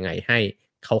ทำยังไงให้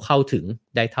เขาเข้าถึง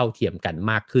ได้เท่าเทียมกัน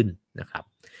มากขึ้นนะครับ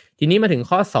ทีนี้มาถึง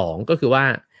ข้อ2ก็คือว่า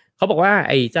เขาบอกว่า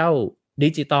ไอ้เจ้าดิ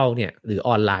จิทัลเนี่ยหรืออ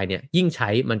อนไลน์เนี่ยยิ่งใช้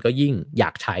มันก็ยิ่งอยา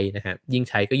กใช้นะฮะยิ่ง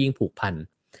ใช้ก็ยิ่งผูกพัน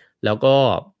แล้วก็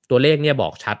ตัวเลขเนี่ยบอ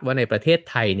กชัดว่าในประเทศ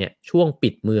ไทยเนี่ยช่วงปิ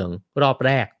ดเมืองรอบแ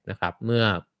รกนะครับเมื่อ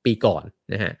ปีก่อน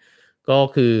นะฮะก็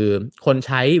คือคนใ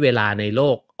ช้เวลาในโล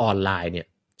กออนไลน์เนี่ย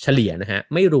เฉลี่ยนะฮะ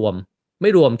ไม่ร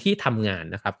วมที่ทำงาน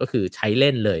นะครับก็คือใช้เ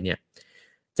ล่นเลยเนี่ย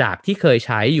จากที่เคยใ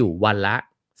ช้อยู่วันละ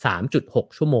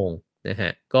 3.6 ชั่วโมงนะฮ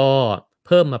ะก็เ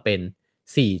พิ่มมาเป็น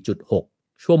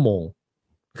 4.6 ชั่วโมง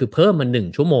คือเพิ่มมา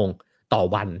1ชั่วโมงต่อ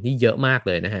วันนี่เยอะมากเ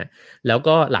ลยนะฮะแล้ว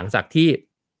ก็หลังจากที่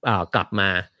กลับมา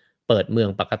เปิดเมือง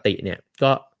ปกติเนี่ย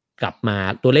ก็กลับมา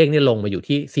ตัวเลขนี่ลงมาอยู่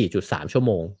ที่ 4.3 ชั่วโ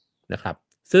มงนะครับ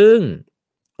ซึ่ง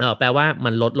แปลว่ามั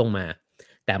นลดลงมา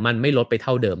แต่มันไม่ลดไปเ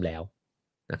ท่าเดิมแล้ว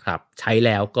นะครับใช้แ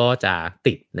ล้วก็จะ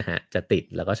ติดนะฮะจะติด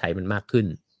แล้วก็ใช้มันมากขึ้น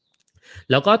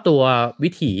แล้วก็ตัววิ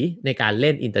ถีในการเ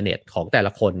ล่นอินเทอร์เน็ตของแต่ล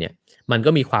ะคนเนี่ยมันก็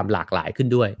มีความหลากหลายขึ้น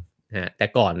ด้วยนะฮะแต่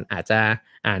ก่อนอาจจะ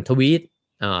อ่านทวีต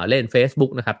เล่น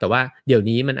Facebook นะครับแต่ว่าเดี๋ยว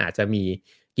นี้มันอาจจะมี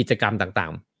กิจกรรมต่า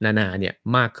งๆนานาเนี่ย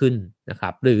มากขึ้นนะครั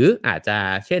บหรืออาจจะ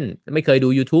เช่นไม่เคยดู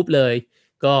YouTube เลย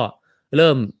ก็เ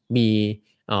ริ่มมี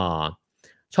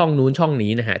ช่องนู้นช่อง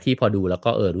นี้นะฮะที่พอดูแล้วก็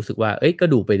รู้สึกว่าก็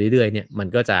ดูไปเรื่อยๆเนี่ยมัน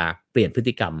ก็จะเปลี่ยนพฤ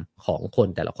ติกรรมของคน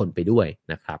แต่ละคนไปด้วย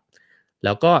นะครับแ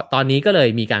ล้วก็ตอนนี้ก็เลย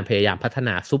มีการพยายามพัฒน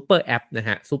าซูเปอร์แอปนะฮ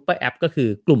ะซูเปอร์แอปก็คือ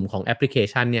กลุ่มของแอปพลิเค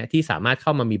ชันเนี่ยที่สามารถเข้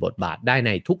ามามีบทบาทได้ใ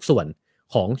นทุกส่วน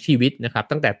ของชีวิตนะครับ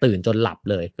ตั้งแต่ตื่นจนหลับ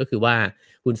เลยก็คือว่า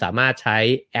คุณสามารถใช้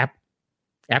แอ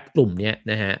ปกลุ่มนี้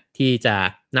นะฮะที่จะ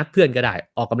นัดเพื่อนก็ได้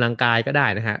ออกกำลังกายก็ได้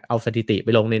นะฮะเอาสถิติไป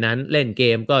ลงในนั้นเล่นเก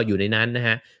มก็อยู่ในนั้นนะฮ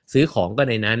ะซื้อของก็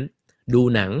ในนั้นดู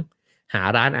หนังหา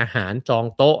ร้านอาหารจอง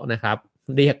โต๊ะนะครับ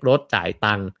เรียกรถจ่าย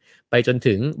ตังค์ไปจน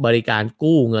ถึงบริการ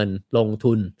กู้เงินลง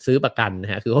ทุนซื้อประกันน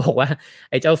ะฮะคือเขาบอกว่า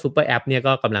ไอ้เจ้าซูเปอร์แอปเนี่ย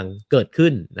ก็กำลังเกิดขึ้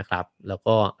นนะครับแล้ว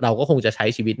ก็เราก็คงจะใช้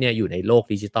ชีวิตเนี่ยอยู่ในโลก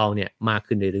ดิจิทัลเนี่ยมาก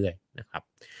ขึ้นเรื่อยๆนะครับ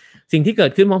สิ่งที่เกิ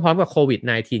ดขึ้นพร้อมๆกับโควิด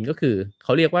 -19 ก็คือเข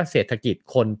าเรียกว่าเศรษฐกิจ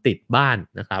คนติดบ้าน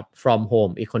นะครับ from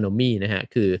home economy นะฮะ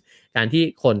คือการที่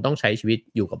คนต้องใช้ชีวิต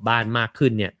อยู่กับบ้านมากขึ้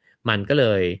นเนี่ยมันก็เล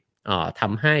ยท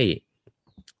ำให้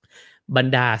บรร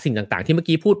ดาสิ่งต่างๆที่เมื่อ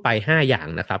กี้พูดไป5อย่าง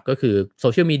นะครับก็คือโซ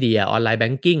เชียลมีเดียออนไลน์แบ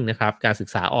งกิ้งนะครับการศึก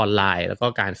ษาออนไลน์แล้วก็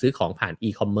การซื้อของผ่านอี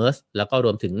คอมเมิร์ซแล้วก็ร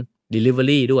วมถึง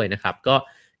Delivery ด้วยนะครับก็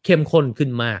เข้มข้นขึ้น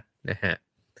มากนะฮะ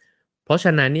เพราะฉ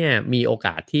ะนั้นเนี่ยมีโอก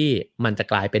าสที่มันจะ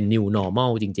กลายเป็น new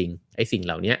normal จริงๆไอ้สิ่งเ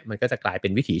หล่านี้มันก็จะกลายเป็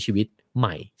นวิถีชีวิตให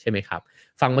ม่ใช่ไหมครับ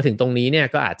ฟังมาถึงตรงนี้เนี่ย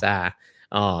ก็อาจจะ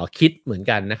คิดเหมือน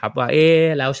กันนะครับว่า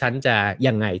แล้วฉันจะ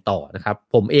ยังไงต่อนะครับ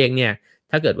ผมเองเนี่ย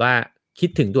ถ้าเกิดว่าคิด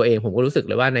ถึงตัวเองผมก็รู้สึก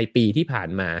เลยว่าในปีที่ผ่าน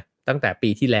มาตั้งแต่ปี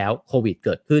ที่แล้วโควิดเ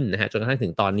กิดขึ้นนะฮะจนกระทั่งถึ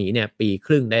งตอนนี้เนี่ยปีค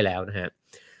รึ่งได้แล้วนะฮะ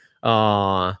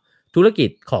ธุรกิจ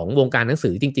ของวงการหนังสื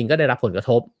อจริงๆก็ได้รับผลกระ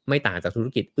ทบไม่ต่างจากธุร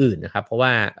กิจอื่นนะครับเพราะว่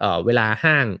าเวลา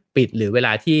ห้างปิดหรือเวล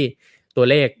าที่ตัว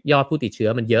เลขยอดผู้ติดเชื้อ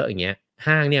มันเยอะอย่างเงี้ย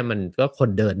ห้างเนี่ยมันก็คน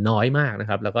เดินน้อยมากนะ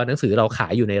ครับแล้วก็หนังสือเราขา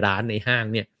ยอยู่ในร้านในห้าง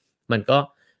เนี่ยมันก็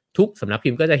ทุกสำนักพิ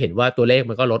มพ์ก็จะเห็นว่าตัวเลข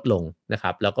มันก็ลดลงนะค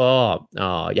รับแล้วก็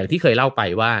อย่างที่เคยเล่าไป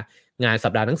ว่างานสั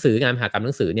ปดาห์หนังสืองานมหกรรมห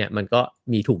นังสือเนี่ยมันก็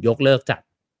มีถูกยกเลิกจัด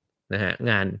นะฮะ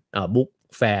งานบุ๊ก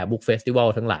แฟร์บุ๊กเฟสติวัล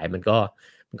ทั้งหลายมัน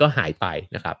ก็หายไป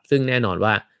นะครับซึ่งแน่นอน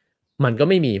ว่ามันก็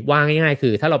ไม่มีว่าง่ายๆคื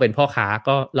อถ้าเราเป็นพ่อค้า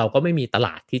ก็เราก็ไม่มีตล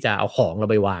าดที่จะเอาของเรา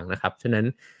ไปวางนะครับฉะนั้น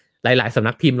หลายๆสำ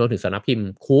นักพิมพ์รวมถึงสำนักพิมพ์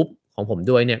คูปของผม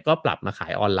ด้วยเนี่ยก็ปรับมาขา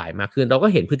ยออนไลน์มากขึ้นเราก็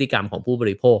เห็นพฤติกรรมของผู้บ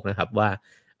ริโภคนะครับว่า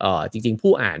จริงๆ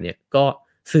ผู้อ่านเนี่ยก็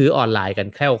ซื้อออนไลน์กัน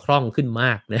แคล่วคล่องขึ้นม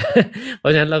ากนะ เพรา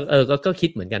ะฉะนั้นเราก็คิด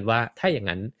เหมือนกันว่าถ้าอย่าง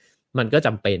นั้นมันก็จ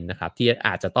ำเป็นนะครับที่อ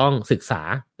าจจะต้องศึกษา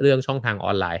เรื่องช่องทางอ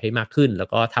อนไลน์ให้มากขึ้นแล้ว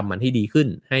ก็ทำมันให้ดีขึ้น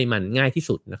ให้มันง่ายที่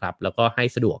สุดนะครับแล้วก็ให้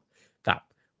สะดวกกับ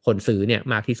คนซื้อเนี่ย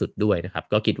มากที่สุดด้วยนะครับ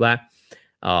ก็คิดว่า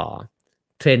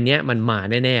เทรนด์เนี้ยมันมา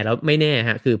แน่ๆแล้วไม่แน่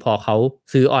ฮะคือพอเขา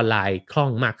ซื้อออนไลน์คล่อ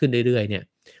งมากขึ้นเรื่อยๆเนี่ย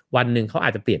วันหนึ่งเขาอา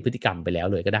จจะเปลี่ยนพฤติกรรมไปแล้ว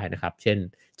เลยก็ได้นะครับเช่น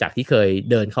จากที่เคย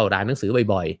เดินเข้าร้านหนังสือ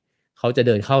บ่อยๆเขาจะเ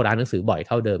ดินเข้าร้านหนังสือบ่อยเ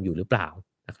ท่าเดิมอยู่หรือเปล่า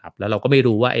นะครับแล้วเราก็ไม่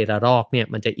รู้ว่าไอ้ระลอกเนี่ย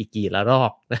มันจะอีกกี่ระลอ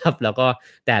กนะครับแล้วก็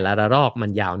แต่ละระลอกมั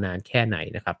นยาวนานแค่ไหน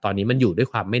นะครับตอนนี้มันอยู่ด้วย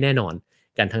ความไม่แน่นอน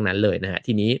กันทั้งนั้นเลยนะฮะ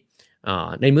ทีนี้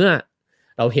ในเมื่อ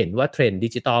เราเห็นว่าเทรนด์ดิ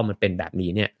จิทัลมันเป็นแบบนี้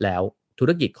เนี่ยแล้วธุ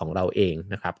รกิจของเราเอง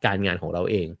นะครับการงานของเรา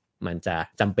เองมันจะ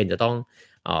จำเป็นจะต้อง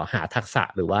หาทักษะ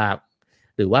หรือ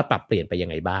ว่าปรับเปลี่ยนไปยัง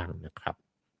ไงบ้างนะครับ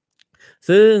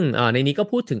ซึ่งในนี้ก็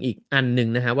พูดถึงอีกอันหนึ่ง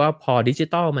นะฮะว่าพอดิจิ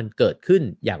ทัลมันเกิดขึ้น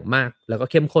อย่างมากแล้วก็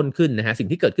เข้มข้นขึ้นนะฮะสิ่ง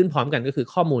ที่เกิดขึ้นพร้อมกันก็คือ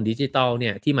ข้อมูลดิจิทัลเนี่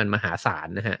ยที่มันมหาศาล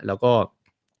นะฮะแล้วก็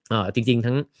จริงๆ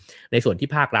ทั้งในส่วนที่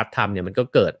ภาครัฐทำเนี่ยมันก็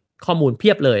เกิดข้อมูลเพี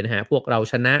ยบเลยนะฮะพวกเรา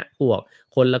ชนะพวก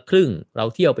คนละครึ่งเรา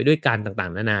เที่ยวไปด้วยกันต่า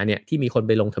งๆนานาเนี่ยที่มีคนไ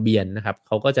ปลงทะเบียนนะครับเ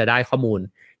ขาก็จะได้ข้อมูล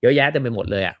เยอะแยะเต็มไปหมด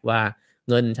เลยอะว่า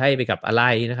เงินใช้ไปกับอะไร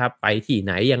นะครับไปที่ไ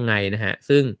หนยังไงนะฮะ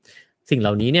ซึ่งสิ่งเห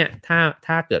ล่านี้เนี่ย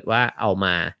ถ้าเกิดว่าเอาม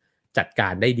าจัดกา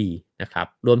รได้ดีนะครับ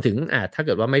รวมถึงถ้าเ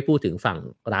กิดว่าไม่พูดถึงฝั่ง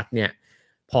รัฐเนี่ย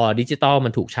พอดิจิทัลมั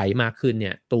นถูกใช้มากขึ้นเ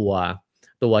นี่ย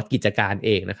ตัวกิจการเอ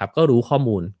งนะครับก็รู้ข้อ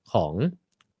มูลของ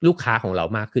ลูกค้าของเรา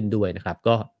มากขึ้นด้วยนะครับ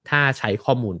ก็ถ้าใช้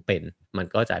ข้อมูลเป็นมัน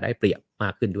ก็จะได้เปรียบมา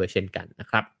กขึ้นด้วยเช่นกันนะ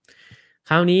ครับ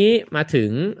คราวนี้มาถึ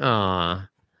ง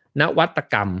นวัต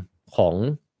กรรมของ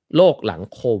โลกหลัง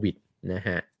โควิดนะฮ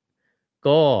ะ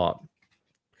ก็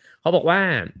เขาบอกว่า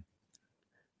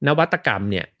นวัตกรรม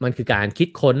เนี่ยมันคือการคิด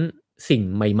ค้นสิ่ง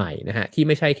ใหม่ๆนะฮะที่ไ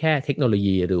ม่ใช่แค่เทคโนโล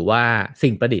ยีหรือว่า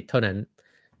สิ่งประดิษฐ์เท่านั้น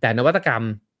แต่นวัตกรรม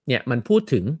เนี่ยมันพูด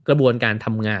ถึงกระบวนการท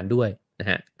ำงานด้วยนะ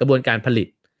ฮะกระบวนการผลิต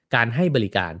การให้บ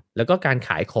ริการแล้วก็การข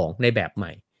ายของในแบบให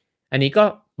ม่อันนี้ก็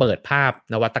เปิดภาพ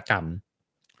นวัตกรรม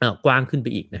กว้างขึ้นไป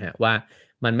อีกนะฮะว่า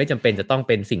มันไม่จำเป็นจะต้องเ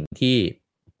ป็นสิ่งที่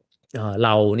เร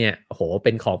าเนี่ยโหเ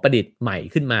ป็นของประดิษฐ์ใหม่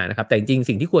ขึ้นมานะครับแต่จริงๆ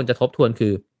สิ่งที่ควรจะทบทวนคื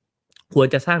อควร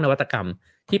จะสร้างนวัตกรรม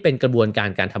ที่เป็นกระบวนกา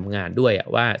รทำงานด้วย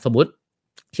ว่าสมมุติ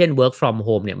เช่น work from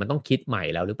home เนี่ยมันต้องคิดใหม่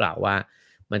แล้วหรือเปล่าว่า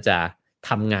มันจะ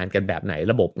ทำงานกันแบบไหน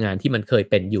ระบบงานที่มันเคย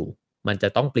เป็นอยู่มันจะ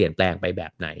ต้องเปลี่ยนแปลงไปแบ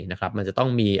บไหนนะครับมันจะต้อง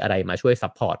มีอะไรมาช่วยซั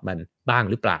พพอร์ตมันบ้าง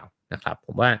หรือเปล่านะครับผ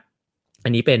มว่าอั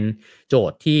นนี้เป็นโจ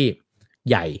ทย์ที่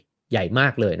ใหญ่มา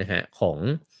กเลยนะฮะข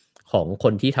องค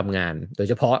นที่ทำงานโดย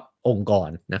เฉพาะองค์กร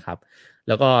นะครับแ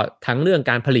ล้วก็ทั้งเรื่อง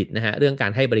การผลิตนะฮะเรื่องกา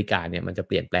รให้บริการเนี่ยมันจะเ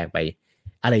ปลี่ยนแปลงไป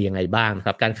อะไรยังไงบ้างค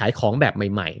รับการขายของแบบ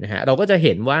ใหม่ๆนะฮะเราก็จะเ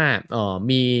ห็นว่า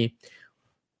มี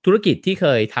ธุรกิจที่เค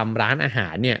ยทำร้านอาหา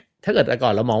รเนี่ยถ้าเกิดแต่ก่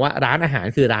อนเรามองว่าร้านอาหาร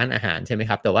คือร้านอาหารใช่ไหม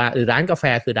ครับแต่ว่าหรือร้านกาแฟ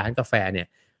คือร้านกาแฟเนี่ย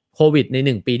โควิดใน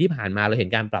1ปีที่ผ่านมาเราเห็น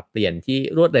การปรับเปลี่ยนที่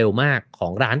รวดเร็วมากขอ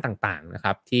งร้านต่างๆนะค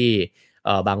รับที่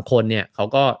บางคนเนี่ยเขา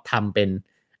ก็ทำเป็น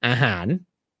อาหาร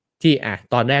ที่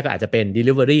ตอนแรกก็อาจจะเป็น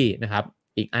delivery นะครับ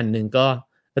อีกอันนึงก็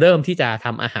เริ่มที่จะท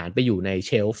ำอาหารไปอยู่ในเ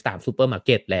ชลฟ์ตามซูเปอร์มาร์เ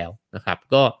ก็ตแล้วนะครับ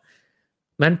ก็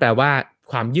นั่นแปลว่า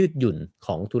ความยืดหยุ่นข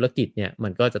องธุรกิจเนี่ยมั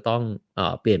นก็จะต้อง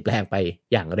เปลี่ยนแปลงไป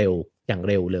อย่างเ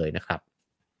ร็วเลยนะครับ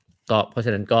ก็เพราะฉ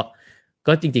ะนั้น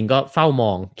ก็จริงๆก็เฝ้าม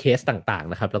องเคสต่าง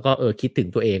ๆนะครับแล้วก็คิดถึง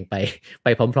ตัวเองไป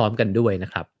พร้อมๆกันด้วยน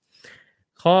ะครับ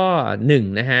ข้อ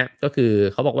1นะฮะก็คือ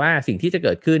เขาบอกว่าสิ่งที่จะเ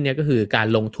กิดขึ้นเนี่ยก็คือการ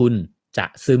ลงทุนจะ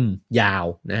ซึมยาว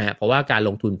นะฮะเพราะว่าการล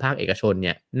งทุนภาคเอกชนเ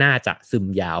นี่ยน่าจะซึม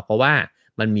ยาวเพราะว่า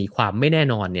มันมีความไม่แน่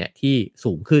นอนเนี่ยที่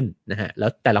สูงขึ้นนะฮะแล้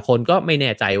วแต่ละคนก็ไม่แ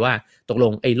น่ใจว่าตกล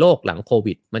งไอ้โลกหลังโค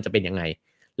วิดมันจะเป็นยังไง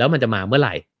แล้วมันจะมาเมื่อไห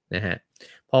ร่นะฮะ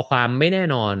พอความไม่แน่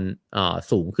นอน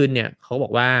สูงขึ้นเนี่ยเขาบอ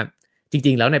กว่าจ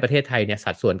ริงๆแล้วในประเทศไทยเนี่ย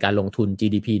สัดส่วนการลงทุน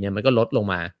GDP เนี่ยมันก็ลดลง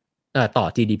มาต่อ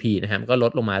GDP นะฮะมันก็ล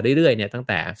ดลงมาเรื่อยๆเนี่ยตั้ง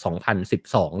แต่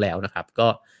2012แล้วนะครับก็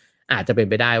อาจจะเป็น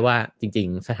ไปได้ว่าจริง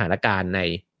ๆสถานการณ์ใน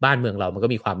บ้านเมืองเรามันก็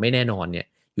มีความไม่แน่นอนเนี่ย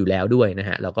อยู่แล้วด้วยนะ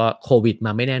ฮะแล้วก็โควิดม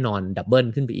าไม่แน่นอนดับเบิล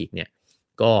ขึ้นไปอีกเนี่ย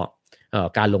ก็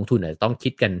การลงทุนอาจจะต้องคิ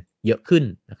ดกันเยอะขึ้น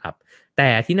นะครับแต่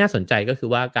ที่น่าสนใจก็คือ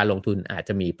ว่าการลงทุนอาจจ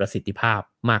ะมีประสิทธิภาพ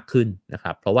มากขึ้นนะค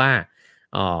รับเพราะว่า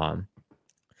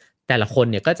แต่ละคน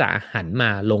เนี่ยก็จะหันมา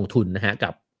ลงทุนนะฮะกั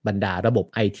บบรรดาระบบ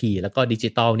IT แล้วก็ดิจิ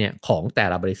ทัลเนี่ยของแต่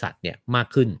ละบริษัทเนี่ยมาก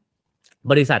ขึ้น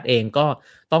บริษัทเองก็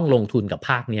ต้องลงทุนกับ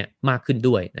ภาคเนี้ยมากขึ้น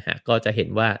ด้วยนะฮะก็จะเห็น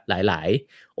ว่าหลาย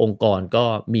ๆองค์กรก็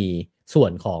มีส่ว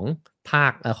นของภา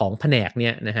คของแผนกเ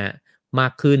นี่ยนะฮะมา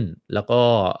กขึ้นแล้วก็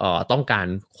ต้องการ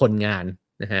คนงาน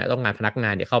นะฮะต้องการพนักงา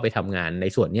นเนี่ยเข้าไปทำงานใน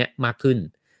ส่วนนี้มากขึ้น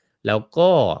แล้วก็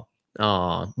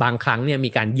บางครั้งเนี่ยมี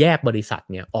การแยกบริษัท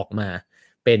เนี่ยออกมา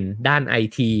เป็นด้าน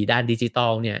IT ด้านดิจิทั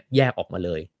ลเนี่ยแยกออกมาเ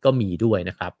ลยก็มีด้วย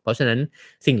นะครับเพราะฉะนั้น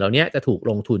สิ่งเหล่านี้จะถูก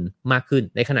ลงทุนมากขึ้น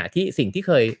ในขณะที่สิ่งที่เ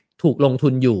คยถูกลงทุ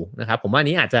นอยู่นะครับผมว่าอัน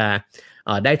นี้อาจจะ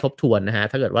ได้ทบทวนนะฮะ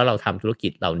ถ้าเกิดว่าเราทำธุรกิ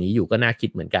จเหล่านี้อยู่ก็น่าคิด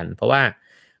เหมือนกันเพราะว่า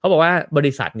เขาบอกว่าบ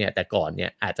ริษัทเนี่ยแต่ก่อนเนี่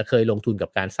ยอาจจะเคยลงทุนกับ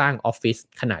การสร้างออฟฟิศ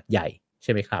ขนาดใหญ่ใ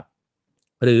ช่ไหมครับ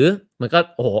หรือมันก็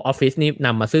โอ้โหออฟฟิศนี่น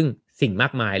ำมาซึ่งสิ่งมา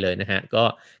กมายเลยนะฮะก็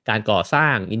การก่อสร้า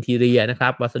งอินทีเรียนะครั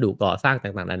บวัสดุก่อสร้าง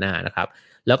ต่างๆนานานะครับ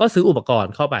แล้วก็ซื้ออุปกร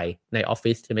ณ์เข้าไปในออฟ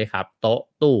ฟิศใช่ไหมครับโต๊ะ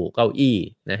ตู้เก้าอี้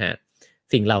นะฮะ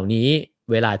สิ่งเหล่านี้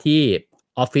เวลาที่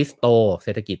ออฟฟิศโตเศ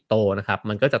รษฐกิจโตนะครับ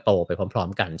มันก็จะโตไปพร้อม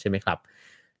ๆกันใช่ไหมครับ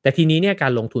แต่ทีนี้เนี่ยกา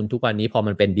รลงทุนทุกวันนี้พอ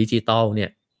มันเป็นดิจิตอลเนี่ย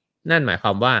นั่นหมายคว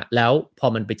ามว่าแล้วพอ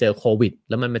มันไปเจอโควิด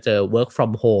แล้วมันมาเจอ work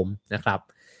from home นะครับ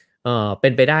เป็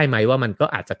นไปได้ไหมว่ามันก็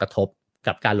อาจจะกระทบ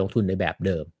กับการลงทุนในแบบเ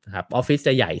ดิมนะครับออฟฟิศจ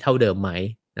ะใหญ่เท่าเดิมไหม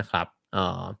นะครับ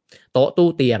โต๊ะตู้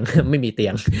เตียง ไม่มีเตี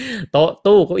ยงโต๊ะ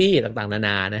ตู้เก้าอี้ต่างๆนาน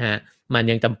านะฮะมัน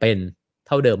ยังจำเป็นเ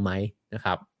ท่าเดิมไหมนะค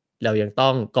รับเรายังต้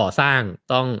องก่อสร้าง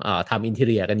ต้องทำอินทีเ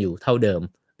รียกันอยู่เท่าเดิม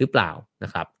หรือเปล่าน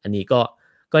ะครับอันนี้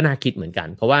ก็น่าคิดเหมือนกัน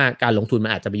เพราะว่าการลงทุนมั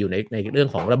นอาจจะไปอยู่ในเรื่อง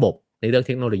ของระบบในเรื่องเ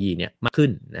ทคโนโลยีเนี่ยมากขึ้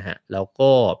นนะฮะแล้ว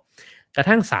ก็กระ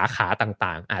ทั่งสาขา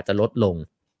ต่างๆอาจจะลดลง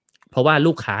เพราะว่า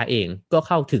ลูกค้าเองก็เ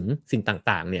ข้าถึงสิ่ง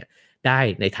ต่างๆเนี่ยได้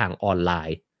ในทางออนไล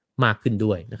น์มากขึ้น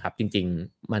ด้วยนะครับจริง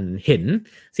ๆมันเห็น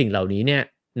สิ่งเหล่านี้เนี่ย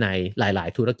ในหลาย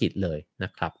ๆธุรกิจเลยน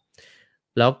ะครับ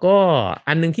แล้วก็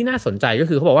อันนึงที่น่าสนใจก็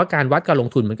คือเขาบอกว่าการวัดการลง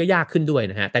ทุนมันก็ยากขึ้นด้วย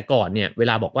นะฮะแต่ก่อนเนี่ยเว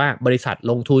ลาบอกว่าบริษัท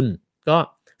ลงทุนก็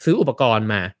ซื้ออุปกรณ์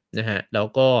มานะฮะแล้ว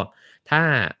ก็ถ้า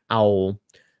เอา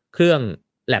เครื่อง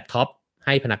แล็ปท็อปใ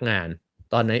ห้พนักงาน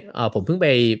ตอนนี้ผมเพิ่งไป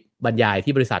บรรยาย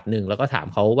ที่บริษัทหนึ่งแล้วก็ถาม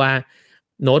เขาว่า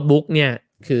โน้ตบุ๊กเนี่ย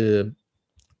คือ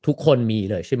ทุกคนมี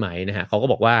เลยใช่ไหมนะฮะเขาก็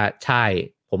บอกว่าใช่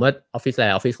ผมว่าออฟฟิศหลา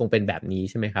ยออฟฟิศคงเป็นแบบนี้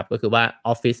ใช่ไหมครับก็คือว่าอ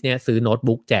อฟฟิศเนี่ยซื้อโน้ต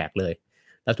บุ๊กแจกเลย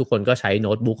แล้วทุกคนก็ใช้โ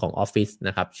น้ตบุ๊กของออฟฟิศน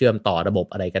ะครับเชื่อมต่อระบบ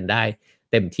อะไรกันได้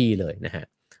เต็มที่เลยนะฮะ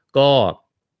ก็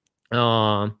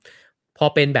พอ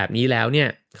เป็นแบบนี้แล้วเนี่ย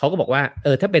เขาก็บอกว่า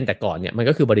ถ้าเป็นแต่ก่อนเนี่ยมัน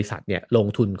ก็คือบริษัทเนี่ยลง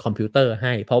ทุนคอมพิวเตอร์ใ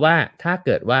ห้เพราะว่าถ้าเ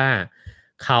กิดว่า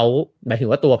เขาหมายถึง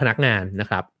ว่าตัวพนักงานนะ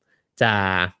ครับ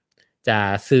จะ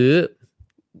ซื้อ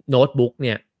โน้ตบุ๊กเ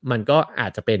นี่ยมันก็อา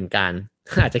จจะเป็นการ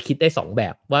อาจจะคิดได้2แบ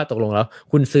บว่าตกลงแล้ว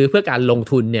คุณซื้อเพื่อการลง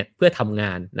ทุนเนี่ยเพื่อทำง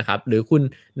านนะครับหรือคุณ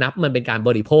นับมันเป็นการบ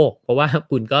ริโภคเพราะว่า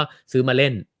คุณก็ซื้อมาเล่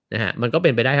นนะฮะมันก็เป็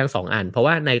นไปได้ทั้ง2อันเพราะ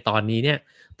ว่าในตอนนี้เนี่ย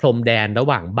พรมแดนระ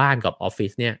หว่างบ้านกับออฟฟิ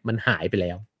ศเนี่ยมันหายไปแ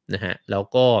ล้วนะฮะแล้ว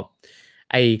ก็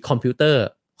ไอคอมพิวเตอร์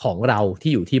ของเรา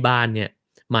ที่อยู่ที่บ้านเนี่ย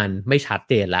มันไม่ชัด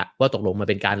เจนละว่าตกลงมัน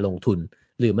เป็นการลงทุน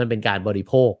หรือมันเป็นการบริ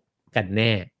โภคกันแ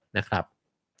น่นะครับ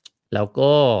แล้ว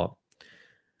ก็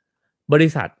บ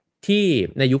ริษัทที่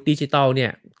ในยุคดิจิทัลเนี่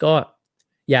ยก็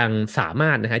ยังสาม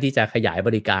ารถนะฮะที่จะขยายบ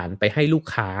ริการไปให้ลูก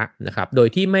ค้านะครับโดย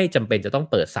ที่ไม่จำเป็นจะต้อง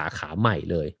เปิดสาขาใหม่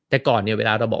เลยแต่ก่อนเนี่ยเวล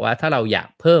าเราบอกว่าถ้าเราอยาก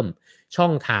เพิ่มช่อ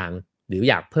งทางหรือ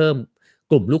อยากเพิ่ม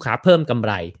กลุ่มลูกค้าเพิ่มกำไ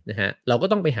รนะฮะเราก็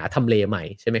ต้องไปหาทำเลใหม่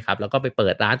ใช่ไหมครับแล้วก็ไปเปิ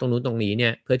ดร้านตรงนู้นตรงนี้เนี่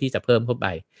ยเพื่อที่จะเพิ่มเข้าไป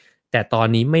แต่ตอน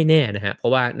นี้ไม่แน่นะฮะเพรา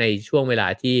ะว่าในช่วงเวลา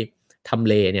ที่ทำ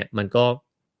เลเนี่ยมันก็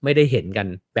ไม่ได้เห็นกัน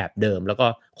แบบเดิมแล้วก็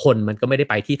คนมันก็ไม่ได้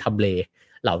ไปที่ทำเล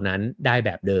เหล่านั้นได้แ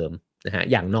บบเดิมนะฮะ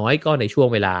อย่างน้อยก็ในช่วง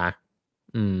เวลา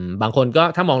บางคนก็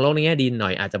ถ้ามองโลกในแง่ดีหน่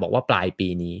อยอาจจะบอกว่าปลายปี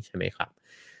นี้ใช่ไหมครับ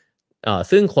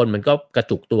ซึ่งคนมันก็กระ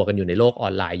จุกตัวกันอยู่ในโลกออ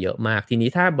นไลน์เยอะมากทีนี้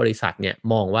ถ้าบริษัทเนี่ย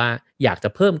มองว่าอยากจะ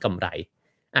เพิ่มกำไร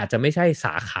อาจจะไม่ใช่ส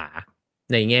าขา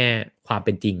ในแง่ความเ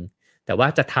ป็นจริงแต่ว่า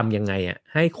จะทำยังไง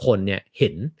ให้คนเนี่ยเห็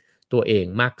นตัวเอง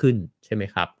มากขึ้นใช่ไหม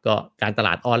ครับก็การตล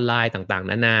าดออนไลน์ต่างๆ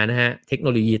นานานะฮะเทคโน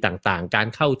โลยีต่างๆการ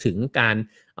เข้าถึงการ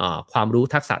ความรู้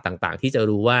ทักษะต่างๆที่จะ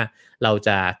รู้ว่าเราจ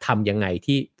ะทำยังไง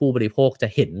ที่ผู้บริโภคจะ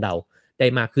เห็นเราได้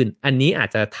มากขึ้นอันนี้อาจ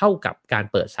จะเท่ากับการ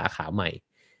เปิดสาขาใหม่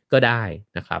ก็ได้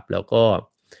นะครับแล้วก็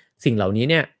สิ่งเหล่านี้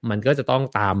เนี่ยมันก็จะต้อง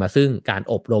ตามมาซึ่งการ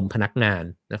อบรมพนักงาน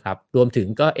นะครับรวมถึง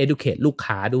ก็ educate ลูก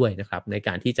ค้าด้วยนะครับในก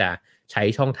ารที่จะใช้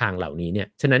ช่องทางเหล่านี้เนี่ย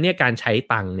ฉะนั้นเนี่ยการใช้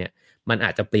ตังค์เนี่ยมันอ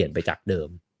าจจะเปลี่ยนไปจากเดิม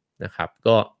นะครับ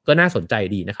ก็น่าสนใจ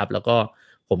ดีนะครับแล้วก็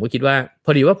ผมก็คิดว่าพ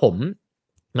อดีว่าผม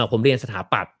เรียนสถา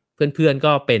ปัตย์เพื่อนๆ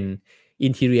ก็เป็น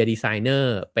interior designer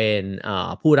เป็น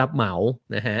ผู้รับเหมา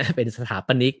นะฮะเป็นสถาป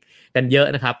นิกกันเยอะ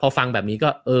นะครับพอฟังแบบนี้ก็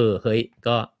เฮ้ย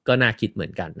ก็น่าคิดเหมือ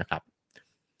นกันนะครับ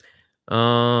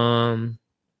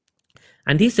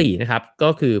อันที่4นะครับก็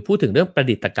คือพูดถึงเรื่องประ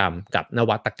ดิษฐกรรมกับน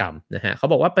วัตกรรมนะฮะเขา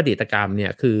บอกว่าประดิษฐกรรมเนี่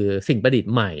ยคือสิ่งประดิษ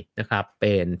ฐ์ใหม่นะครับเ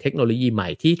ป็นเทคโนโลยีใหม่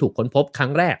ที่ถูกค้นพบครั้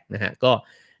งแรกนะฮะก็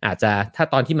อาจจะถ้า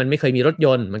ตอนที่มันไม่เคยมีรถย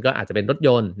นต์มันก็อาจจะเป็นรถย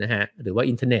นต์นะฮะหรือว่า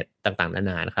อินเทอร์เน็ตต่างๆนา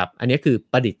นานะครับอันนี้คือ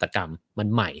ประดิษฐกรรมมัน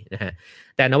ใหม่นะฮะ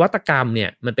แต่นวัตกรรมเนี่ย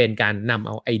มันเป็นการนำเ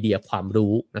อาไอเดียความ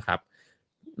รู้นะครับ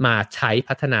มาใช้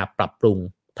พัฒนาปรับปรุง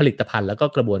ผลิตภัณฑ์แล้วก็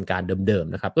กระบวนการเดิม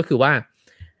ๆนะครับก็คือว่า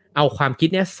เอาความคิด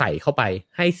เนี่ยใส่เข้าไป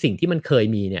ให้สิ่งที่มันเคย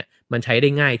มีเนี่ยมันใช้ได้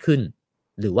ง่ายขึ้น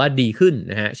หรือว่าดีขึ้น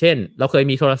นะฮะเช่นเราเคย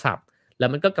มีโทรศัพท์แล้ว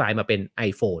มันก็กลายมาเป็น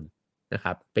iPhone นะค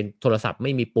รับเป็นโทรศัพท์ไ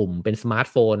ม่มีปุ่มเป็นสมาร์ท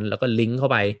โฟนแล้วก็ลิงก์เข้า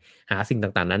ไปหาสิ่ง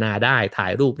ต่างๆนานาได้ถ่า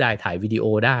ยรูปได้ถ่ายวิดีโอ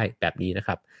ได้แบบนี้นะค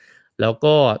รับแล้ว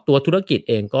ก็ตัวธุรกิจ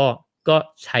เองก็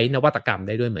ใช้นวัตกรรมไ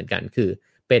ด้ด้วยเหมือนกันคือ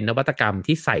เป็นนวัตกรรม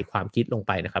ที่ใส่ความคิดลงไ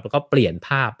ปนะครับแล้วก็เปลี่ยนภ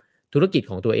าพธุรกิจ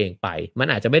ของตัวเองไปมัน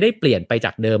อาจจะไม่ได้เปลี่ยนไปจ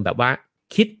ากเดิมแบบว่า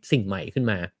คิดสิ่งใหม่ขึ้น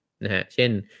มานะฮะเช่น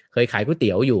เคยขายก๋วยเ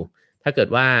ตี๋ยวอยู่ ถ้าเกิด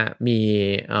ว่ามี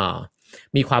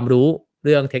มีความรู้เ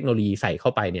รื่องเทคโนโลยีใส่เข้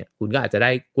าไปเนี่ยคุณก็อาจจะไ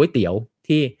ด้ก๋วยเตี๋ยว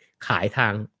ที่ขายทา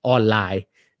งออนไลน์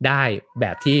ได้แบ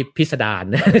บที่พิสดาร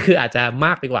นะ คืออาจจะม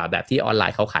ากไปกว่าแบบที่ออนไล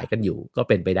น์เขาขายกันอยู่ก็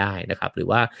เป็นไปได้นะครับหรือ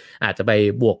ว่าอาจจะไป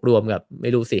บวกรวมกับไม่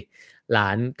รู้สิร้า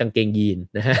นกางเกงยีน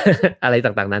นะฮะ อะไร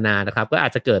ต่างๆนานานะครับก็อา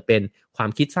จจะเกิดเป็นความ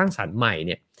คิดสร้างสรรค์ใหม่เ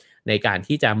นี่ยในการ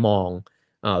ที่จะมอง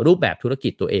รูปแบบธุรกิ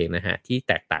จตัวเองนะฮะที่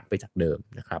แตกต่างไปจากเดิม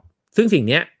นะครับซึ่งสิ่ง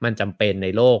นี้มันจำเป็นใน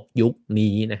โลกยุค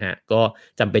นี้นะฮะก็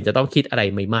จำเป็นจะต้องคิดอะไร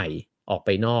ใหม่ๆออกไป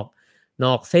น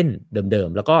อกเส้นเดิม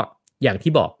ๆแล้วก็อย่าง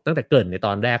ที่บอกตั้งแต่เกริ่นในต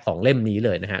อนแรกของเล่มนี้เล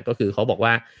ยนะฮะก็คือเขาบอก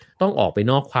ว่าต้องออกไป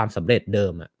นอกความสำเร็จเดิ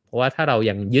มอ่ะเพราะว่าถ้าเรา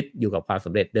ยังยึดอยู่กับความส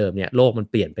ำเร็จเดิมเนี่ยโลกมัน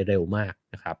เปลี่ยนไปเร็วมาก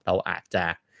นะครับเราอาจจะ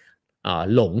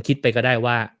หลงคิดไปก็ได้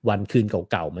ว่าวันคืน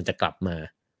เก่าๆมันจะกลับมา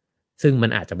ซึ่งมัน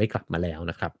อาจจะไม่กลับมาแล้ว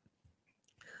นะครับ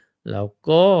แล้ว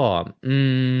ก็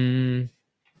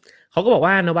เขาก็บอก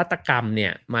ว่านวัตกรรมเนี่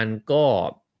ย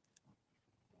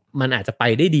มันอาจจะไป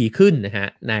ได้ดีขึ้นนะฮะ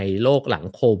ในโลกหลัง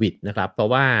โควิดนะครับเพราะ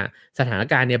ว่าสถาน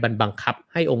การณ์เนี่ยบังคับ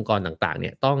ให้องค์กรต่างๆเ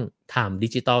นี่ยต้องทำดิ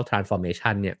จิทัลทรานส์ฟอร์เมชั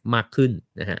นเนี่ยมากขึ้น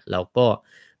นะฮะแล้วก็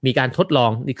มีการทดลอ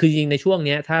งคือจริงๆในช่วง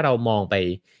นี้ถ้าเรามองไป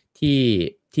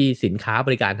ที่สินค้าบ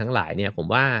ริการทั้งหลายเนี่ยผม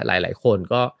ว่าหลายๆคน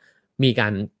ก็มีกา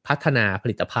รพัฒนาผ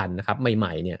ลิตภัณฑ์นะครับให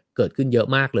ม่ๆเนี่ยเกิดขึ้นเยอะ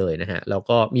มากเลยนะฮะแล้ว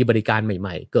ก็มีบริการให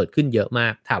ม่ๆเกิดขึ้นเยอะมา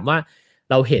กถามว่า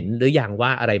เราเห็นหรือยังว่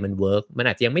าอะไรมันเวิร์กมันอ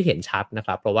าจจะยังไม่เห็นชัดนะค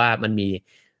รับเพราะว่ามัน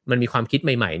มีความคิดใ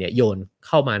หม่ๆเนี่ยโยนเ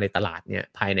ข้ามาในตลาดเนี่ย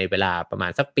ภายในเวลาประมา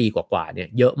ณสักปีกว่าๆเนี่ย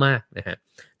เยอะมากนะฮะ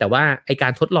แต่ว่าไอกา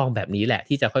รทดลองแบบนี้แหละ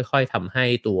ที่จะค่อยๆทำให้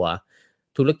ตัว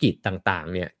ธุรกิจต่าง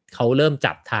ๆเนี่ยเขาเริ่ม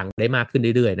จับทางได้มากขึ้น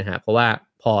เรื่อยๆนะฮะเพราะว่า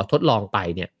พอทดลองไป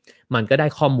เนี่ยมันก็ได้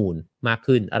ข้อมูลมาก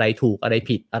ขึ้นอะไรถูกอะไร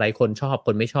ผิดอะไรคนชอบค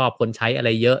นไม่ชอบคนใช้อะไร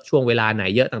เยอะช่วงเวลาไหน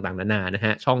เยอะต่างๆนานานะฮ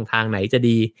ะช่องทางไหนจะ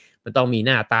ดีมันต้องมีห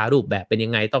น้าตารูปแบบเป็นยั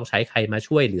งไงต้องใช้ใครมา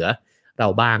ช่วยเหลือเรา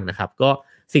บ้างนะครับก็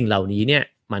สิ่งเหล่านี้เนี่ย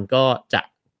มันก็จะ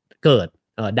เกิด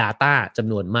data จ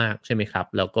ำนวนมากใช่ไหมครับ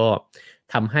แล้วก็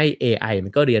ทำให้ AI มั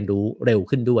นก็เรียนรู้เร็ว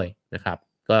ขึ้นด้วยนะครับ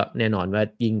ก็แน่นอนว่า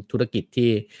ยิ่งธุรกิจที่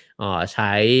ใ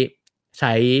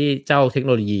ช้เจ้าเทคโน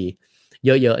โลยีเ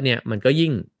ยอะๆเนี่ยมันก็ยิ่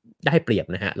งได้เปรียบ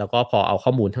นะฮะแล้วก็พอเอาข้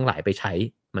อมูลทั้งหลายไปใช้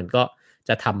มันก็จ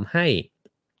ะทำให้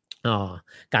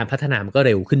การพัฒนามันก็เ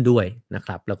ร็วขึ้นด้วยนะค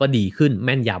รับแล้วก็ดีขึ้นแ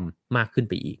ม่นยำมากขึ้น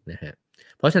ไปอีกนะฮะ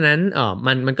เพราะฉะนั้น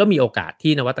มันก็มีโอกาส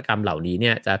ที่นวัตกรรมเหล่านี้เ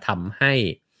นี่ยจะทำใ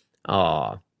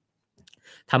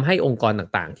ห้องค์กร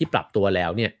ต่างๆที่ปรับตัวแล้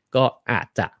วเนี่ยก็อาจ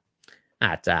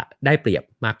จะได้เปรียบ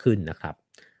มากขึ้นนะครับ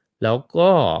แล้วก็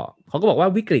เขาก็บอกว่า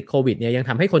วิกฤตโควิดเนี่ยยัง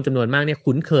ทำให้คนจำนวนมากเนี่ย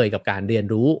คุ้นเคยกับการเรียน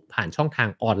รู้ผ่านช่องทาง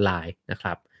ออนไลน์นะค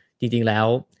รับจริงๆแล้ว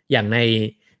อย่างใน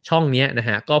ช่องนี้นะฮ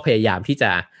ะก็พยายามที่จ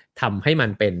ะทำให้มั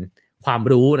นเป็นความ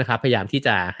รู้นะครับพยายามที่จ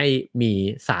ะให้มี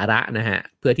สาระนะฮะ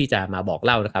เพื่อที่จะมาบอกเ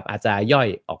ล่านะครับอาจจะย่อย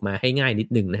ออกมาให้ง่ายนิด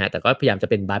นึงนะฮะแต่ก็พยายามจะ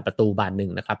เป็นบานประตูบานหนึ่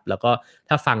งนะครับแล้วก็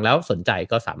ถ้าฟังแล้วสนใจ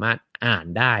ก็สามารถอ่าน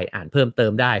ได้อ่านเพิ่มเติ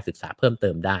มได้ศึกษาเพิ่มเติ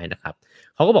มได้นะครับ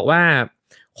เขาก็บอกว่า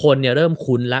คนเนี่ยเริ่ม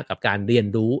คุ้นแล้วกับการเรียน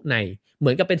รู้ในเหมื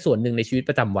อนกับเป็นส่วนหนึ่งในชีวิต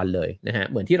ประจำวันเลยนะฮะ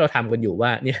เหมือนที่เราทำกันอยู่ว่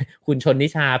าเนี่ยคุณชนนิ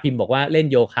ชาพิมพ์บอกว่าเล่น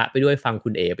โยคะไปด้วยฟังคุ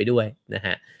ณเอไปด้วยนะฮ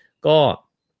ะก็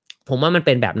ผมว่ามันเ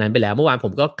ป็นแบบนั้นไปแล้วเมื่อวานผ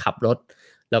มก็ขับรถ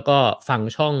แล้วก็ฟัง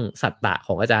ช่องสัตตะข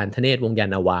องอาจารย์ธเนศวงศ์ยาน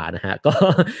นาวานะฮะก็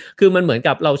คือมันเหมือน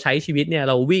กับเราใช้ชีวิตเนี่ย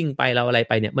เราวิ่งไปเราอะไร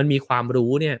ไปเนี่ยมันมีความ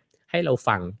รู้เนี่ยให้เรา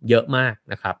ฟังเยอะมาก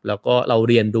นะครับแล้วก็เรา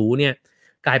เรียนรู้เนี่ย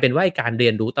กลายเป็นว่าการเรี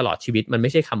ยนรู้ตลอดชีวิตมันไ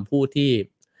ม่ใช่คำพูดที่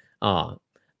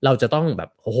เราจะต้องแบบ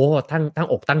โอ้โหตั้ง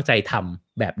อกตั้งใจท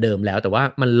ำแบบเดิมแล้วแต่ว่า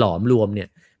มันหลอมรวมเนี่ย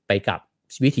ไปกับ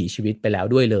วิถีชีวิตไปแล้ว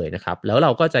ด้วยเลยนะครับแล้วเร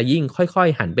าก็จะยิ่งค่อย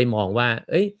ๆหันไปมองว่า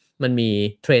เอ้ยมันมี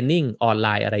เทรนนิ่งออนไล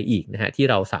น์อะไรอีกนะฮะที่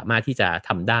เราสามารถที่จะท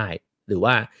ำได้หรือ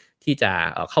ว่าที่จะ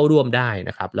เข้าร่วมได้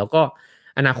นะครับแล้วก็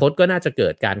อนาคตก็น่าจะเกิ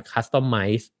ดการ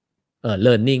customize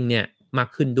learning เนี่ยมาก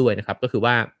ขึ้นด้วยนะครับก็คือ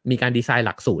ว่ามีการดีไซน์ห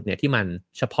ลักสูตรเนี่ยที่มัน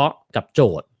เฉพาะกับโจ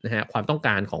ทย์นะฮะความต้องก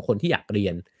ารของคนที่อยากเรี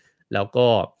ยนแล้วก็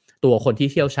ตัวคนที่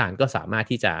เชี่ยวชาญก็สามารถ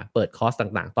ที่จะเปิดคอร์ส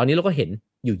ต่างๆตอนนี้เราก็เห็น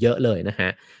อยู่เยอะเลยนะฮะ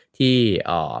ที่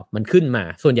มันขึ้นมา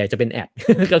ส่วนใหญ่จะเป็นแอด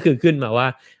ก็คือขึ้นมาว่า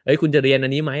เอ้ยคุณจะเรียนอั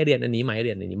นนี้ไหมเรียนอันนี้ไหมเ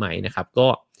รียนอันนี้ไหมนะครับก็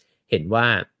เห็นว่า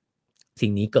สิ่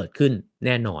งนี้เกิดขึ้นแ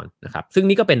น่นอนนะครับซึ่ง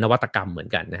นี่ก็เป็นนวัตกรรมเหมือน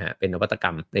กันนะฮะเป็นนวัตกร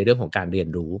รมในเรื่องของการเรียน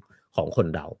รู้ของคน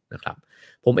เรานะครับ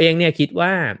ผมเองเนี่ยคิดว่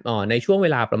าในช่วงเว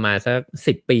ลาประมาณสัก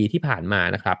10 ปีที่ผ่านมา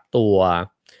นะครับตัว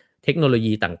เทคโนโล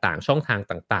ยีต่างๆช่องทาง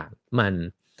ต่างๆ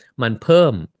มันเพิ่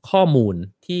มข้อมูล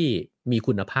ที่มี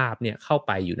คุณภาพเนี่ยเข้าไ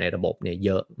ปอยู่ในระบบเนี่ยเย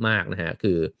อะมากนะฮะ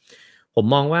คือผม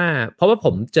มองว่าเพราะว่าผ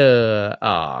มเจอ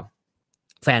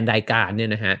แฟนรายการเนี่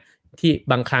ยนะฮะที่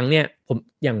บางครั้งเนี่ยผม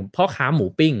อย่างพ่อค้าหมู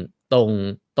ปิ้ง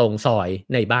ตรงซอย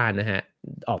ในบ้านนะฮะ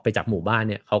ออกไปจากหมู่บ้าน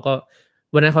เนี่ยเขาก็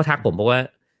วันนั้นเขาทักผมบอกว่า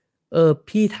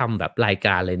พี่ทำแบบรายก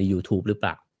ารอะไรใน YouTube หรือเป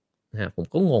ล่า นะฮะผม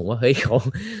ก็งงว่าเฮ้ยเขา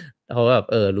แบบ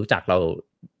รู้จักเรา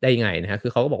ได้ไงนะฮะคื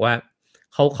อเขาก็บอกว่า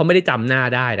เขาไม่ได้จำหน้า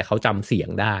ได้แต่เขาจำเสียง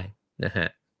ได้นะฮะ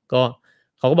ก็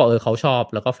เขาก็บอกเขาชอบ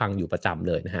แล้วก็ฟังอยู่ประจำ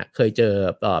เลยนะฮะเคยเจอ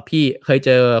พี่เคยเ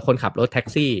จอคนขับรถแท็ก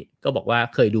ซี่ก็บอกว่า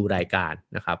เคยดูรายการ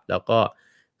นะครับแล้วก็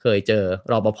เคยเจอ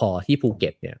รปภที่ภูเก็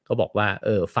ตเนี่ยก็บอกว่า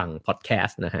ฟังพอดแคส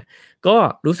ต์นะฮะก็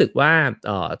รู้สึกว่า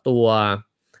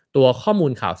ตัวข้อมู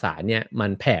ลข่าวสารเนี่ยมั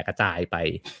นแผ่กระจายไป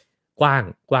ก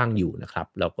ว้างอยู่นะครับ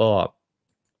แล้วก็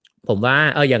ผมว่า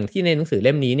อย่างที่ในหนังสือเ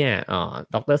ล่มนี้เนี่ย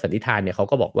ดร.สันติธานเนี่ยเขา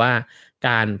ก็บอกว่าก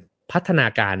ารพัฒนา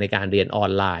การในการเรียนออ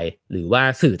นไลน์หรือว่า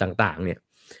สื่อต่างๆเนี่ย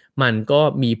มันก็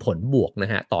มีผลบวกน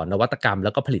ะฮะต่อนวัตกรรมแ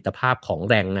ล้วก็ผลิตภาพของ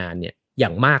แรงงานเนี่ยอย่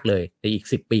างมากเลยในอีก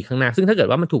10 ปีข้างหน้าซึ่งถ้าเกิด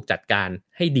ว่ามันถูกจัดการ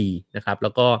ให้ดีนะครับแล้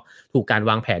วก็ถูกการ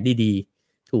วางแผนดี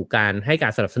ๆถูกการให้กา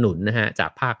รสนับสนุนนะฮะจา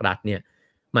กภาครัฐเนี่ย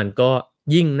มันก็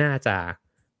ยิ่งน่าจะ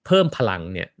เพิ่มพลัง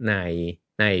เนี่ย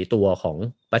ในตัวของ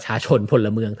ประชาชนพล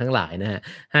เมืองทั้งหลายนะฮะ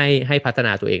ให้พัฒน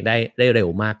าตัวเองได้เร็ว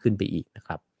มากขึ้นไปอีกนะค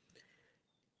รับ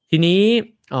ทีนี้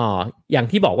อย่าง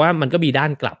ที่บอกว่ามันก็มีด้า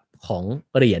นกลับของ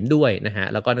เหรียญด้วยนะฮะ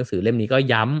แล้วก็หนังสือเล่มนี้ก็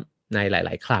ย้ำในหล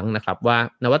ายๆครั้งนะครับว่า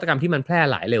นวัตกรรมที่มันแพร่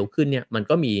หลายเร็วขึ้นเนี่ยมัน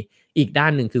ก็มีอีกด้า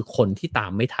นหนึ่งคือคนที่ตา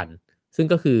มไม่ทันซึ่ง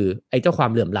ก็คือไอ้เจ้าควา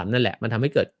มเหลื่อมล้ำนั่นแหละมันทำให้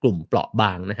เกิดกลุ่มเปราะบ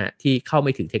างนะฮะที่เข้าไ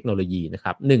ม่ถึงเทคโนโลยีนะค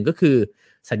รับหนึ่งก็คือ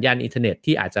สัญญาณอินเทอร์เน็ต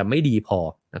ที่อาจจะไม่ดีพอ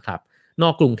นะครับนอ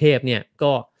กกรุงเทพเนี่ย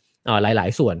ก็หลาย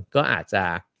ๆส่วนก็อาจจะ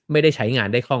ไม่ได้ใช้งาน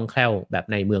ได้คล่องแคล่วแบบ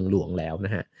ในเมืองหลวงแล้วน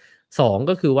ะฮะสอง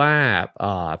ก็คือว่า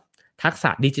ทักษ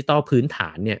ะดิจิทัลพื้นฐา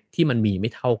นเนี่ยที่มันมีไม่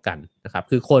เท่ากันนะครับ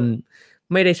คือคน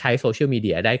ไม่ได้ใช้โซเชียลมีเดี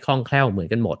ยได้คล่องแคล่วเหมือน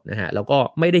กันหมดนะฮะแล้วก็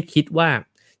ไม่ได้คิดว่า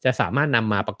จะสามารถน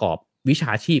ำมาประกอบวิช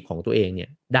าชีพของตัวเองเนี่ย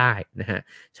ได้นะฮะ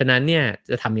ฉะนั้นเนี่ย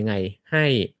จะทำยังไงใ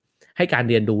ห้การ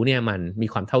เรียนรู้เนี่ยมันมี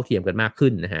ความเท่าเทียมกันมากขึ้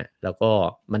นนะฮะแล้วก็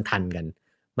มันทันกัน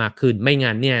มากขึ้นไม่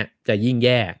งั้นเนี่ยจะยิ่งแ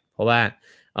ย่เพราะว่า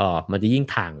มันจะยิ่ง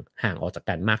ห่างออกจาก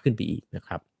กันมากขึ้นไปอีกนะค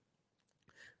รับ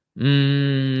อื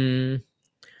ม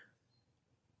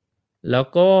แล้ว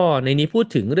ก็ในนี้พูด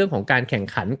ถึงเรื่องของการแข่ง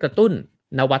ขันกระตุ้น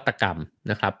นวัตกรรม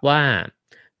นะครับว่า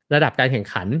ระดับการแข่ง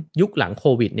ขันยุคหลังโค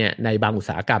วิดเนี่ยในบางอุต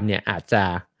สาหกรรมเนี่ยอาจจะ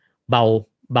เบา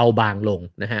เบาบางลง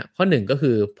นะฮะข้อหนึ่งก็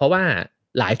คือเพราะว่า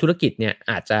หลายธุรกิจเนี่ย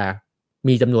อาจจะ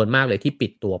มีจำนวนมากเลยที่ปิ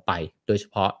ดตัวไปโดยเฉ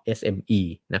พาะ SME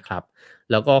นะครับ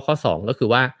แล้วก็ข้อ2ก็คือ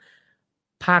ว่า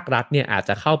ภาครัฐเนี่ยอาจ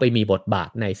จะเข้าไปมีบทบาท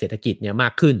ในเศรษฐกิจเนี่ยมา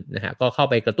กขึ้นนะฮะก็เข้า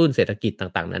ไปกระตุ้นเศรษฐกิจ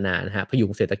ต่างๆนานานะฮะพยุ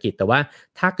งเศรษฐกิจแต่ว่า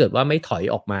ถ้าเกิดว่าไม่ถอย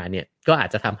ออกมาเนี่ยก็อาจ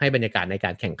จะทำให้บรรยากาศในก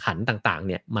ารแข่งขันต่างๆ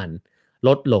เนี่ยมันล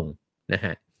ดลงนะฮ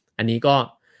ะอันนี้ก็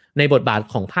ในบทบาท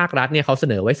ของภาครัฐเนี่ยเขาเส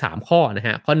นอไว้3ข้อนะฮ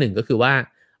ะข้อ1ก็คือว่า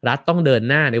รัฐต้องเดิน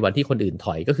หน้าในวันที่คนอื่นถ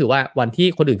อยก็คือว่าวันที่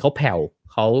คนอื่นเขาแผ่ว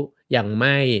เขายังไ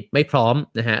ม่พร้อม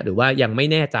นะฮะหรือว่ายังไม่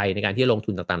แน่ใจในการที่ลง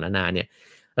ทุนต่างๆนานาเนี่ย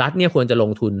รัฐเนี่ยควรจะล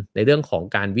งทุนในเรื่องของ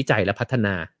การวิจัยและพัฒน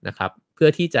านะครับเพื่อ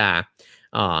ที่จะ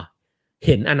เ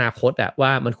ห็นอนาคตว่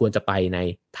ามันควรจะไปใน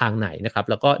ทางไหนนะครับ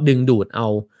แล้วก็ดึงดูดเอา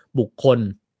บุคคล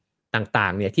ต่า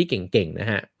งๆเนี่ยที่เก่งๆนะ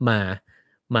ฮะ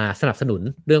มาสนับสนุน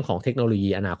เรื่องของเทคโนโลยี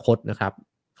อนาคตนะครับ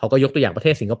เขาก็ยกตัวอย่างประเท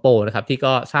ศสิงคโปร์นะครับที่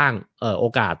ก็สร้างโอ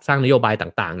กาสสร้างนโยบาย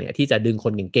ต่างๆเนี่ยที่จะดึงค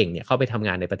นเก่งๆเนี่ยเข้าไปทำง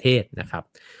านในประเทศนะครับ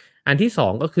อันที่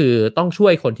2ก็คือต้องช่ว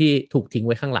ยคนที่ถูกทิ้งไ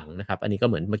ว้ข้างหลังนะครับอันนี้ก็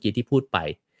เหมือนเมื่อกี้ที่พูดไป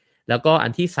แล้วก็อั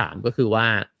นที่3ก็คือว่า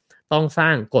ต้องสร้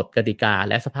างกฎกติกา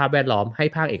และสภาพแวดล้อมให้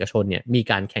ภาคเอกชนเนี่ยมี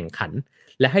การแข่งขัน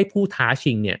และให้ผู้ท้า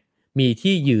ชิงเนี่ยมี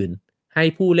ที่ยืนให้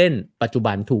ผู้เล่นปัจจุ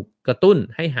บันถูกกระตุ้น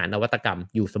ให้หานวัตกรรม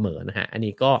อยู่เสมอนะฮะอัน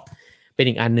นี้ก็เป็น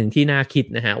อีกอันหนึ่งที่น่าคิด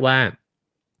นะฮะว่า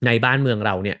ในบ้านเมืองเ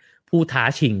ราเนี่ยผู้ท้า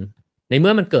ชิงในเ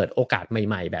มื่อมันเกิดโอกาสใ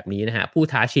หม่ๆแบบนี้นะฮะผู้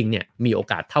ท้าชิงเนี่ยมีโอ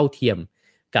กาสเท่าเทียม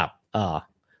กับ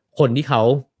คนที่เขา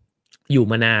อยู่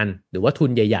มานานหรือว่าทุ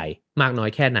นใหญ่ๆมากน้อย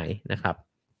แค่ไหนนะครับ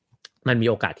มันมี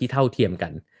โอกาสที่เท่าเทียมกั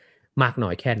นมากน้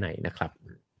อยแค่ไหนนะครับ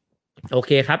โอเ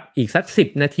คครับอีกสัก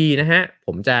10 นาทีนะฮะผ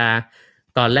มจะ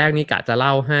ตอนแรกนี่กะจะเ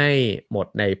ล่าให้หมด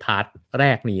ในพาร์ทแร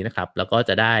กนี้นะครับแล้วก็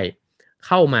จะได้เ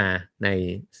ข้ามาใน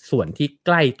ส่วนที่ใก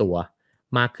ล้ตัว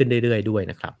มากขึ้นเรื่อยๆด้วย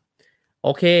นะครับโอ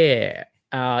เค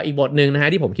อีกบทหนึ่งนะฮะ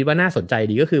ที่ผมคิดว่าน่าสนใจ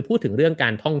ดีก็คือพูดถึงเรื่องกา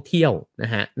รท่องเที่ยวน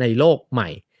ะฮะในโลกใหม่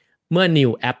เมื่อ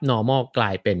new abnormal กล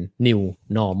ายเป็น new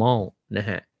normal นะ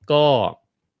ฮะก็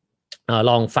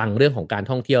ลองฟังเรื่องของการ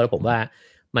ท่องเที่ยวแล้วผมว่า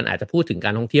มันอาจจะพูดถึงก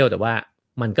ารท่องเที่ยวแต่ว่า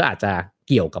มันก็อาจจะ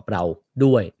เกี่ยวกับเรา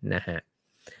ด้วยนะฮะ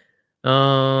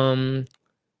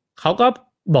เขาก็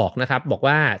บอกนะครับบอก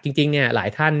ว่าจริงๆเนี่ยหลาย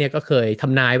ท่านเนี่ยก็เคยท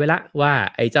ำนายไว้ละว่า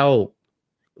ไอ้เจ้า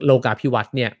โลกาภิวัต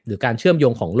น์เนี่ยหรือการเชื่อมโย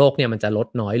งของโลกเนี่ยมันจะลด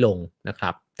น้อยลงนะครั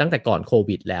บตั้งแต่ก่อนโค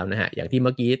วิดแล้วนะฮะอย่างที่เ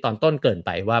มื่อกี้ตอนต้นเกริ่นไป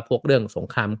ว่าพวกเรื่องสง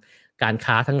ครามการ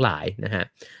ค้าทั้งหลายนะฮะ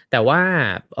แต่ว่า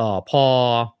พอ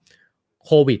โ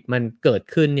ควิดมันเกิด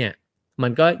ขึ้นเนี่ยมั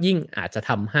นก็ยิ่งอาจจะ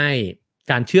ทำให้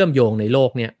การเชื่อมโยงในโล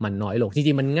กเนี่ยมันน้อยลงจ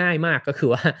ริงๆมันง่ายมากก็คือ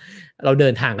ว่าเราเดิ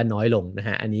นทางกันน้อยลงนะฮ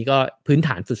ะอันนี้ก็พื้นฐ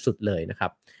านสุดๆเลยนะครั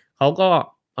บเขาก็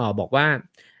บอกว่า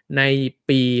ใน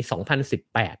ปี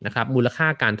2018นะครับมูลค่า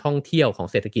การท่องเที่ยวของ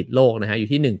เศรษฐกิจโลกนะฮะอยู่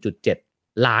ที่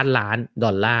1.7ล้านด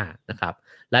อลลาร์นะครับ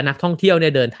และนักท่องเที่ยวเนี่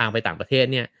ยเดินทางไปต่างประเทศ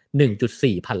เนี่ย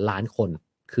1.4 พันล้านคน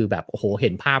คือแบบโอ้โหเห็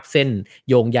นภาพเส้น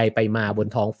โยงใยไปมาบน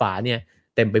ท้องฟ้าเนี่ย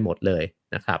เต็มไปหมดเลย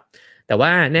นะครับแต่ว่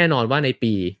าแน่นอนว่าใน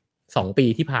ปี2ปี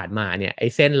ที่ผ่านมาเนี่ยไอ้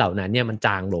เส้นเหล่านั้นเนี่ยมันจ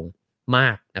างลงมา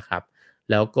กนะครับ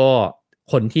แล้วก็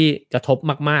คนที่กระทบ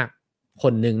มากๆค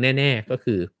นหนึ่งแน่ๆก็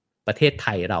คือประเทศไท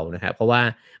ยเรานะครับเพราะว่า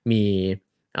มี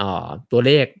ตัวเ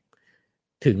ลข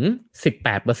ถึง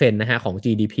 18% นะฮะของ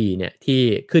GDP เนี่ยที่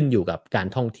ขึ้นอยู่กับการ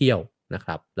ท่องเที่ยวนะค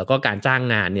รับแล้วก็การจ้าง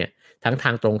งานเนี่ยทั้งท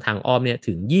างตรงทางอ้อมเนี่ย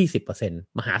ถึง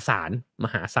 20% มหาศา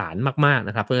ลมากๆน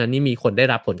ะครับเพราะฉะนั้นนี่มีคนได้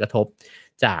รับผลกระทบ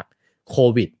จากโค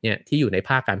วิดเนี่ยที่อยู่ในภ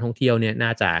าคการท่องเที่ยวเนี่ยน่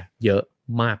าจะเยอะ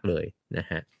มากเลยนะ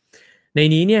ฮะใน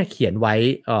นี้เนี่ยเขียนไว้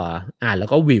อ่านแล้ว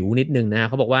ก็หวิวนิดนึงนะ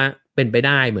เขาบอกว่าเป็นไปไ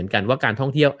ด้เหมือนกันว่าการท่อ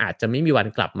งเที่ยวอาจจะไม่มีวัน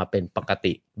กลับมาเป็นปก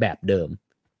ติแบบเดิม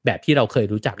แบบที่เราเคย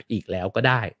รู้จักอีกแล้วก็ไ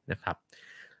ด้นะครับ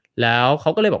แล้วเขา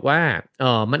ก็เลยบอกว่า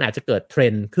มันอาจจะเกิดเทร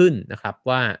นด์ขึ้นนะครับ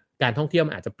ว่าการท่องเที่ยว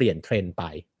มันอาจจะเปลี่ยนเทรนด์ไป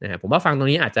นะฮะผมว่าฟังตร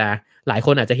งนี้อาจจะหลายค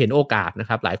นอาจจะเห็นโอกาสนะ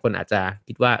ครับหลายคนอาจจะ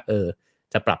คิดว่า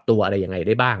จะปรับตัวอะไรยังไงไ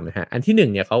ด้บ้างนะฮะอันที่หนึ่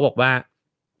งเนี่ยเขาบอกว่า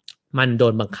มันโด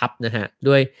นบังคับนะฮะ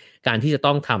ด้วยการที่จะ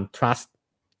ต้องทำ trust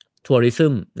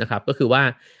tourism นะครับก็คือว่า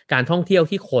การท่องเที่ยว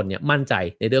ที่คนเนี่ยมั่นใจ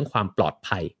ในเรื่องความปลอด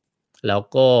ภัยแล้ว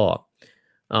ก็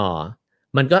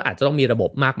มันก็อาจจะต้องมีระบ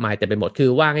บมากมายแต่เป็นหมดคื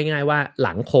อว่าง่ายๆว่าห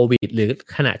ลังโควิดหรือ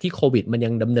ขณะที่โควิดมันยั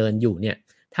งดำเนินอยู่เนี่ย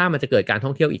ถ้ามันจะเกิดการท่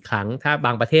องเที่ยวอีกครั้งถ้าบ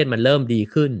างประเทศมันเริ่มดี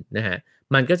ขึ้นนะฮะ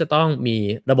มันก็จะต้องมี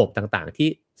ระบบต่างๆที่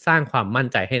สร้างความมั่น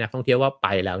ใจให้นักท่องเที่ยวว่าไป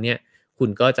แล้วเนี่ยคุณ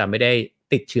ก็จะไม่ได้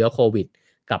ติดเชื้อโควิด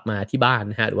กลับมาที่บ้าน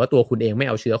นะฮะหรือว่าตัวคุณเองไม่เ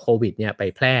อาเชื้อโควิดเนี่ยไป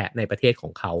แพร่ในประเทศขอ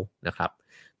งเขานะครับ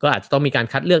ก็อาจจะต้องมีการ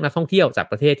คัดเลือกนักท่องเที่ยวจาก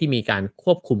ประเทศที่มีการค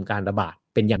วบคุมการระบาด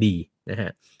เป็นอย่างดีนะฮ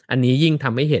ะอันนี้ยิ่งท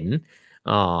ำให้เห็น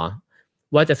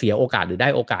ว่าจะเสียโอกาสหรือได้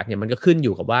โอกาสเนี่ยมันก็ขึ้นอ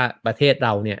ยู่กับว่าประเทศเร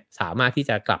าเนี่ยสามารถที่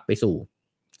จะกลับไปสู่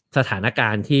สถานกา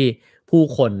รณ์ที่ผู้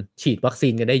คนฉีดวัคซี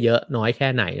นกันได้เยอะน้อยแค่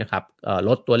ไหนนะครับล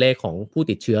ดตัวเลขของผู้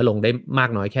ติดเชื้อลงได้มาก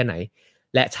น้อยแค่ไหน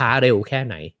และช้าเร็วแค่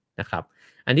ไหนนะครับ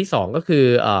อันที่2ก็คือ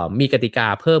มีกติกา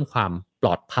เพิ่มความปล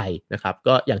อดภัยนะครับ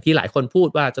ก็อย่างที่หลายคนพูด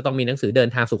ว่าจะต้องมีหนังสือเดิน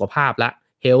ทางสุขภาพและ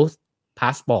health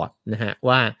passport นะฮะ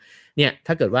ว่าเนี่ย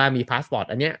ถ้าเกิดว่ามีพาสปอร์ต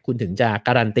อันเนี้ยคุณถึงจะก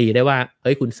ารันตีได้ว่าเ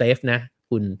ฮ้ยคุณเซฟนะ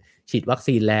คุณฉีดวัค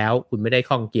ซีนแล้วคุณไม่ได้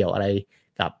ข้องเกี่ยวอะไร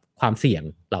กับความเสี่ยง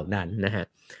เหล่านั้นนะฮะ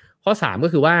ข้อ3ก็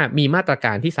คือว่ามีมาตรก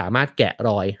ารที่สามารถแกะร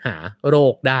อยหาโร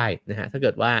คได้นะฮะถ้าเ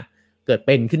กิดว่าเกิดเ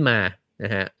ป็นขึ้นมาน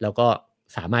ะฮะแล้วก็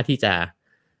สามารถที่จะ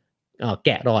แก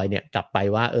ะรอยเนี่ยกลับไป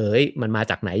ว่ามันมา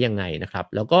จากไหนยังไงนะครับ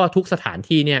แล้วก็ทุกสถาน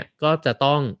ที่เนี่ยก็จะ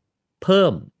ต้องเพิ่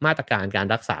มมาตรการการ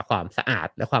รักษาความสะอาด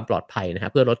และความปลอดภัยนะฮะ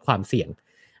เพื่อลดความเสี่ยง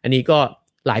อันนี้ก็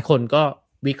หลายคนก็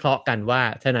วิเคราะห์กันว่า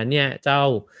ฉะนั้นเนี่ยเจ้า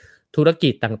ธุรกิ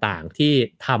จต่างๆที่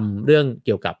ทำเรื่องเ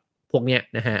กี่ยวกับพวกเนี้ย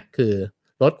นะฮะคือ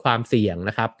ลดความเสี่ยง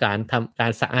นะครับการทำกา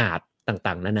รสะอาด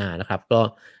ต่างๆนานานะครับก็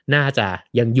น่าจะ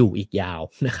ยังอยู่อีกยาว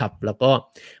นะครับแล้วก็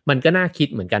มันก็น่าคิด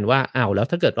เหมือนกันว่าแล้ว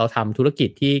ถ้าเกิดเราทำธุรกิจ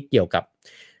ที่เกี่ยวกับ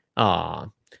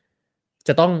จ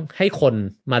ะต้องให้คน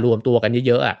มารวมตัวกัน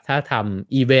เยอะๆถ้าท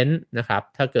ำอีเวนต์นะครับ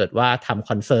ถ้าเกิดว่าทำ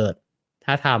คอนเสิร์ต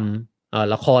ถ้าท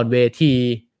ำละครเวที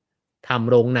ทำ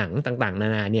โรงหนังต่างๆนา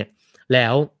นาเนี่ยแล้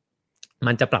ว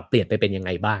มันจะปรับเปลี่ยนไปเป็นยังไง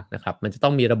บ้างนะครับมันจะต้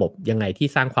องมีระบบยังไงที่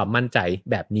สร้างความมั่นใจ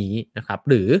แบบนี้นะครับ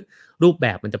หรือรูปแบ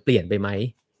บมันจะเปลี่ยนไปไหม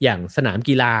อย่างสนาม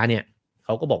กีฬาเนี่ยเข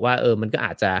าก็บอกว่ามันก็อ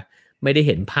าจจะไม่ได้เ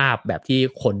ห็นภาพแบบที่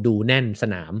คนดูแน่นส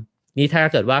นามนี่ถ้า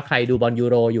เกิดว่าใครดูบอลยู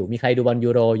โรอยู่มีใครดูบอล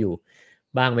ยูโรอยู่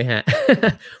บ้างไหมฮะ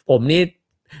ผมนี่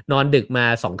นอนดึกมา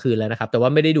2คืนแล้วนะครับแต่ว่า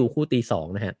ไม่ได้ดูคู่ตี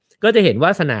2นะฮะก็จะเห็นว่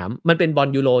าสนามมันเป็นบอล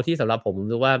ยูโรที่สำหรับผม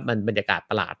รู้ว่ามันบรรยากาศ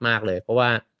ประหลาดมากเลยเพราะว่า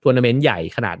ทัวร์นาเมนต์ใหญ่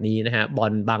ขนาดนี้นะฮะบอ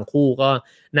ลบางคู่ก็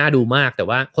น่าดูมากแต่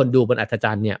ว่าคนดูบนอัศจ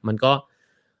รรย์เนี่ยมันก็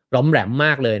ร้อมแหลมม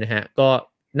ากเลยนะฮะก็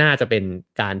น่าจะเป็น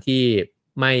การที่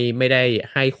ไม่ได้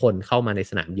ให้คนเข้ามาใน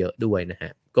สนามเยอะด้วยนะฮ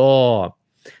ะก็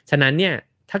ฉะนั้นเนี่ย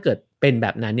ถ้าเกิดเป็นแบ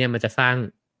บนั้นเนี่ยมันจะสร้าง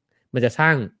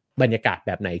บรรยากาศแ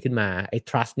บบไหนขึ้นมาไอ้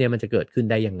trust เนี่ยมันจะเกิดขึ้น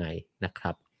ได้ยังไงนะค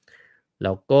รับแ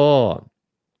ล้วก็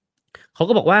เขา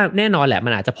ก็บอกว่าแน่นอนแหละมั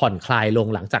นอาจจะผ่อนคลายลง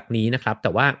หลังจากนี้นะครับแ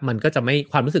ต่ว่ามันก็จะไม่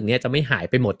ความรู้สึกนี้จะไม่หาย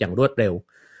ไปหมดอย่างรวดเร็ว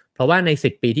เพราะว่าใน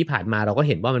10 ปีที่ผ่านมาเราก็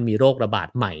เห็นว่ามันมีโรคระบาด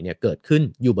ใหม่เนี่ยเกิดขึ้น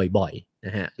อยู่บ่อยๆน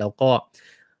ะฮะแล้วก็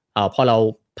พอเรา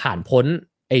ผ่านพ้น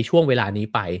ไอ้ช่วงเวลานี้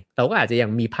ไปเราก็อาจจะยัง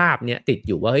มีภาพเนี่ยติดอ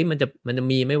ยู่ว่าเฮ้ยมันจะ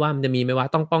มีไม่ว่า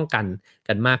ต้องป้อง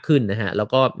กันมากขึ้นนะฮะแล้ว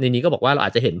ก็ในนี้ก็บอกว่าเราอ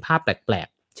าจจะเห็นภาพแปลก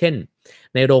ๆเช่น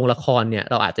ในโรงละครเนี่ย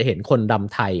เราอาจจะเห็นคนร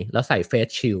ำไทยแล้วใส่เฟส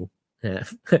ชิลด์นะ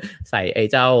ใส่ไอ้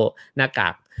เจ้าหน้ากา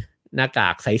ก หน้ากา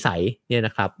กใสๆเนี่ยน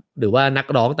ะครับหรือว่านัก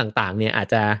ร้องต่างๆเนี่ยอาจ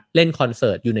จะเล่นคอนเสิ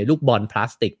ร์ตอยู่ในลูกบอลพลา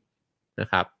สติกนะ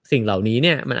ครับสิ่งเหล่านี้เ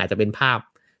นี่ยมันอาจจะเป็นภาพ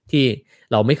ที่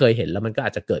เราไม่เคยเห็นแล้วมันก็อ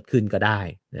าจจะเกิดขึ้นก็ได้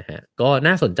นะฮะก็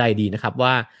น่าสนใจดีนะครับ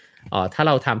ว่าถ้าเ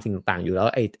ราทำสิ่งต่างๆอยู่แล้ว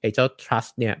ไอ้เจ้า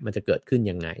trust เนี่ยมันจะเกิดขึ้น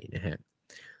ยังไงนะฮะ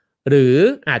หรือ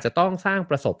อาจจะต้องสร้าง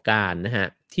ประสบการณ์นะฮะ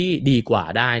ที่ดีกว่า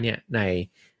ได้เนี่ย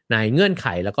ในเงื่อนไข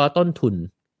แล้วก็ต้นทุน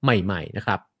ใหม่ๆนะค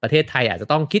รับประเทศไทยอาจจะ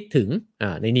ต้องคิดถึง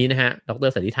ในนี้นะฮะด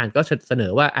ร.สันติธานก็เสน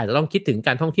อว่าอาจจะต้องคิดถึงก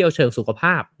ารท่องเที่ยวเชิงสุขภ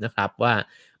าพนะครับว่า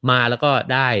มาแล้วก็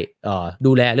ได้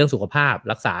ดูแลเรื่องสุขภาพ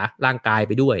รักษาร่างกายไ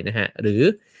ปด้วยนะฮะหรือ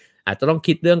อาจจะต้อง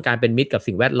คิดเรื่องการเป็นมิตรกับ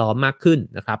สิ่งแวดล้อมมากขึ้น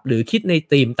นะครับหรือคิดใน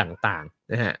ธีมต่าง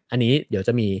ๆนะฮะอันนี้เดี๋ยวจ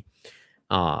ะมี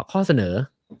ข้อเสนอ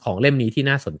ของเล่มนี้ที่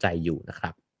น่าสนใจอยู่นะครั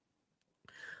บ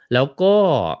แล้วก็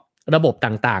ระบบ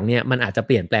ต่างๆเนี่ยมันอาจจะเ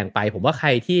ปลี่ยนแปลงไปผมว่าใคร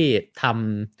ที่ท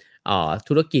ำ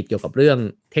ธุรกิจเกี่ยวกับเรื่อง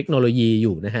เทคโนโลยีอ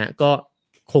ยู่นะฮะก็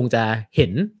คงจะเห็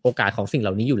นโอกาสของสิ่งเห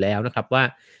ล่านี้อยู่แล้วนะครับว่า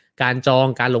การจอง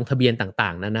การลงทะเบียนต่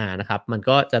างๆนานานะครับมัน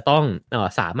ก็จะต้อง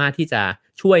สามารถที่จะ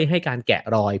ช่วยให้การแกะ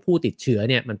รอยผู้ติดเชื้อ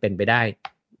เนี่ยมันเป็นไปได้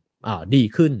ดี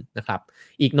ขึ้นนะครับ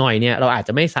อีกหน่อยเนี่ยเราอาจจ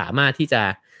ะไม่สามารถที่จะ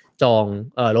จอง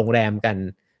โรงแรมกัน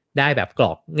ได้แบบกร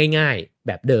อกง่ายๆแ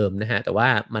บบเดิมนะฮะแต่ว่า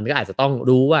มันก็อาจจะต้อง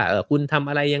รู้ว่าคุณทำ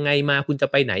อะไรยังไงมาคุณจะ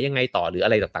ไปไหนยังไงต่อหรืออะ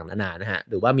ไรต่างๆนานานะฮะ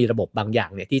หรือว่ามีระบบบางอย่า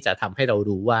งเนี่ยที่จะทำให้เรา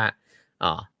รู้ว่า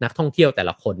นักท่องเที่ยวแต่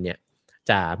ละคนเนี่ย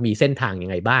จะมีเส้นทางยัง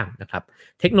ไงบ้างนะครับ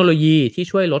เทคโนโลยีที่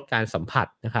ช่วยลดการสัมผัส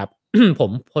นะครับ ผ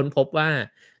มค้นพบว่า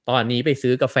ตอนนี้ไป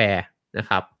ซื้อกาแฟนะ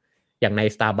ครับอย่างใน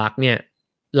Starbucks เนี่ย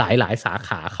หลายๆสาข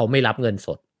าเขาไม่รับเงินส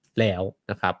ดแล้ว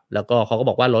นะครับแล้วก็เขาก็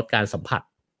บอกว่าลดการสัมผัส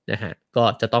นะฮะก็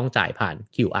จะต้องจ่ายผ่าน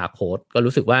QR code ก็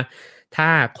รู้สึกว่าถ้า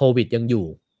โควิดยังอยู่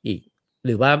อีกห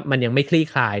รือว่ามันยังไม่คลี่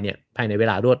คลายเนี่ยภายในเว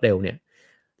ลารวดเร็วเนี่ย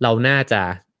เราน่าจะ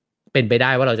เป็นไปได้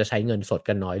ว่าเราจะใช้เงินสด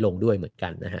กันน้อยลงด้วยเหมือนกั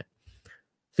นนะฮะ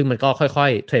ซึ่งมันก็ค่อ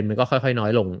ยๆเทรนด์มันก็ค่อยๆน้อ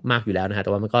ยลงมากอยู่แล้วนะฮะแ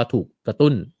ต่ว่ามันก็ถูกกระตุ้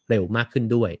นเร็วมากขึ้น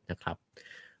ด้วยนะครับ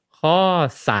ข้อ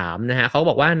3นะฮะเขา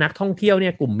บอกว่านักท่องเที่ยวเนี่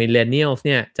ยกลุ่ม Millennials เ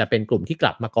นี่ยจะเป็นกลุ่มที่ก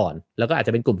ลับมาก่อนแล้วก็อาจจ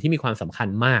ะเป็นกลุ่มที่มีความสำคัญ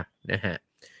มากนะฮะ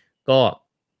ก็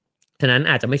ฉะนั้น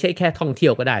อาจจะไม่ใช่แค่ท่องเที่ย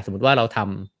วก็ได้สมมติว่าเราท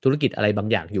ำธุรกิจอะไรบาง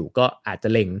อย่างอยู่ก็อาจจะ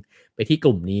เล็งไปที่ก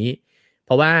ลุ่มนี้เพ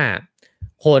ราะว่า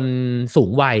คนสูง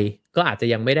วัยก็อาจจะ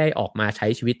ยังไม่ได้ออกมาใช้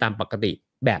ชีวิตตามปกติ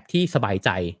แบบที่สบายใจ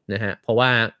นะฮะเพราะว่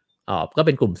าก็เ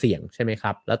ป็นกลุ่มเสี่ยงใช่ไหมค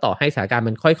รับแล้วต่อให้สถานการณ์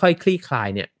มันค่อยๆคลี่คลาย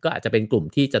เนี่ยก็อาจจะเป็นกลุ่ม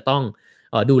ที่จะต้อง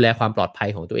ดูแลความปลอดภัย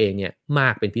ของตัวเองเนี่ยมา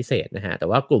กเป็นพิเศษนะฮะแต่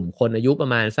ว่ากลุ่มคนอายุประ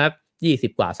มาณสัก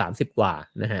20กว่า30กว่า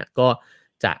นะฮะก็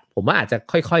จะผมว่าอาจจะ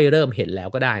ค่อยๆเริ่มเห็นแล้ว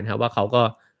ก็ได้นะครับว่าเขาก็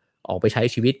ออกไปใช้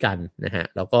ชีวิตกันนะฮะ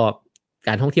แล้วก็ก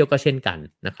ารท่องเที่ยวก็เช่นกัน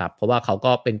นะครับเพราะว่าเขา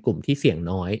ก็เป็นกลุ่มที่เสี่ยง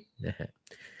น้อยนะฮะ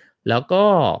แล้วก็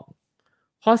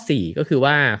ข้อ4ก็คือ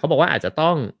ว่าเขาบอกว่าอาจจะต้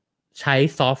องใช้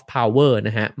ซอฟต์พาวเวอร์น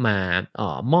ะฮะมา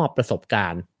มอบประสบกา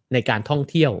รณ์ในการท่อง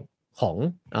เที่ยวของ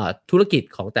ธุรกิจ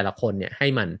ของแต่ละคนเนี่ยให้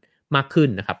มันมากขึ้น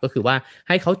นะครับก็คือว่าใ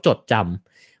ห้เขาจดจ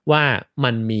ำว่า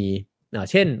มันมี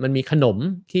เช่นมันมีขนม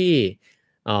ที่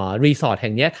รีสอร์ทแ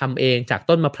ห่งนี้ทำเองจาก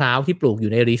ต้นมะพร้าวที่ปลูกอ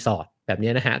ยู่ในรีสอร์ทแบบ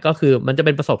นี้นะฮะก็คือมันจะเ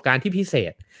ป็นประสบการณ์ที่พิเศ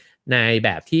ษในแบ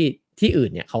บที่อื่น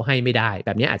เนี่ยเขาให้ไม่ได้แบ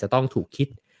บนี้อาจจะต้องถูกคิด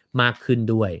มากขึ้น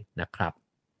ด้วยนะครับ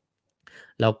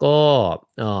แล้วก็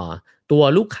ตัว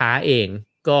ลูกค้าเอง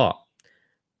ก็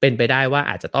เป็นไปได้ว่า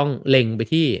อาจจะต้องเล็งไป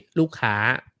ที่ลูกค้า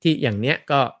ที่อย่างเนี้ย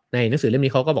ก็ในหนังสือเล่ม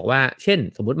นี้เขาก็บอกว่าเช่น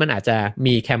สมมุติมันอาจจะ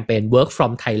มีแคมเปญ work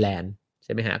from Thailand ใ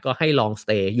ช่ไหมฮะก็ให้ long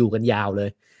stay อยู่กันยาวเลย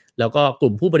แล้วก็ก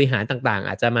ลุ่มผู้บริหารต่างๆ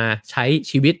อาจจะมาใช้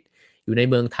ชีวิตอยู่ใน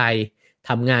เมืองไทย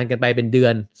ทำงานกันไปเป็นเดือ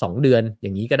น2เดือนอย่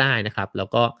างนี้ก็ได้นะครับแล้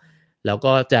ว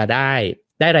ก็จะได้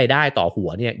รายได้ต่อหัว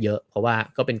เนี่ยเยอะเพราะว่า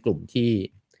ก็เป็นกลุ่ม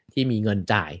ที่มีเงิน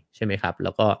จ่ายใช่ไหมครับแ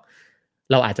ล้วก็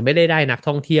เราอาจจะไม่ได้นัก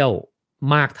ท่องเที่ยว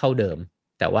มากเท่าเดิม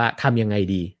แต่ว่าทำยังไง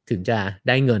ดีถึงจะไ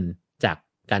ด้เงินจาก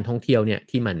การท่องเที่ยวเนี่ย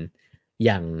ที่มันอ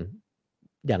ย่า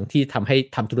งที่ทำให้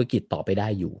ทำธุรกิจต่อไปได้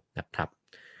อยู่นะครับ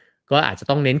ก็อาจจะ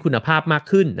ต้องเน้นคุณภาพมาก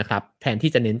ขึ้นนะครับแทน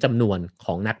ที่จะเน้นจำนวนข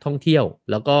องนักท่องเที่ยว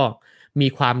แล้วก็มี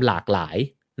ความหลากหลาย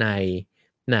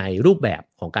ในรูปแบบ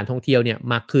ของการท่องเที่ยวเนี่ย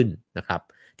มากขึ้นนะครับ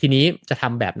ทีนี้จะท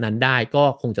ำแบบนั้นได้ก็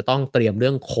คงจะต้องเตรียมเรื่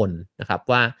องคนนะครับ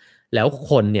ว่าแล้ว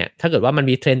คนเนี่ยถ้าเกิดว่ามัน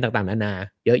มีเทรนด์ต่างๆนานา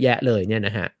เยอะแยะเลยเนี่ยน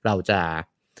ะฮะเรา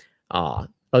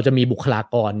จะมีบุคลา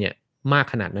กรเนี่ยมาก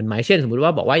ขนาดนั้นไหมเช่นสมมุติว่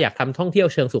าบอกว่าอยากทำท่องเที่ยว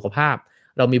เชิงสุขภาพ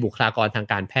เรามีบุคลากรทาง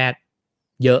การแพทย์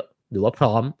เยอะหรือว่าพ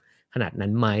ร้อมขนาดนั้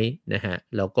นไหมนะฮะ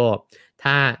แล้วก็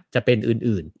ถ้าจะเป็น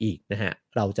อื่นๆอีกนะฮะ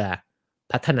เราจะ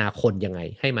พัฒนาคนยังไง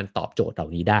ให้มันตอบโจทย์เหล่า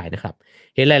นี้ได้นะครับ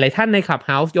เห็นหลายๆท่านใน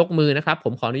Clubhouse ยกมือนะครับผ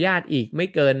มขออนุญาตอีก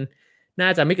น่า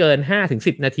จะไม่เกิน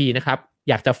 5-10 นาทีนะครับ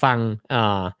อยากจะฟัง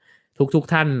ทุก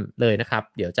ท่านเลยนะครับ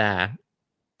เดี๋ยวจ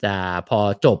ะพอ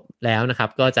จบแล้วนะครับ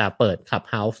ก็จะเปิด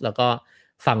Clubhouse แล้วก็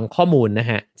ฟังข้อมูลนะ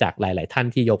ฮะจากหลายๆท่าน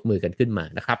ที่ยกมือกันขึ้นมา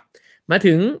นะครับมา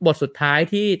ถึงบทสุดท้าย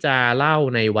ที่จะเล่า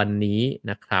ในวันนี้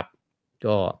นะครับ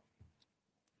ก็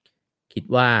คิด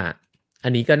ว่าอั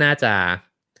นนี้ก็น่าจะ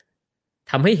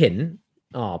ทำให้เห็น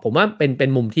ผมว่าเป็น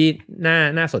มุมที่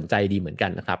น่าสนใจดีเหมือนกั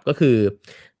นนะครับก็คือ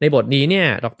ในบทนี้เนี่ย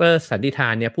ดร.สันติธา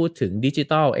นเนี่ยพูดถึง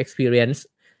Digital Experience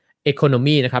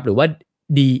Economy นะครับหรือว่า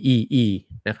DEE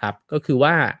นะครับก็คือ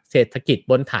ว่าเศรษฐกิจ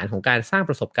บนฐานของการสร้าง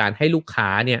ประสบการณ์ให้ลูกค้า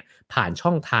เนี่ยผ่านช่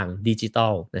องทางดิจิทั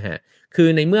ลนะฮะคือ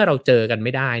ในเมื่อเราเจอกันไ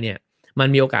ม่ได้เนี่ยมัน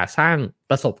มีโอกาสสร้าง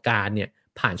ประสบการณ์เนี่ย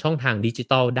ผ่านช่องทางดิจิ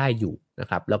ทัลได้อยู่นะ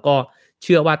ครับแล้วก็เ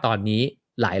ชื่อว่าตอนนี้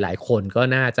หลายๆคนก็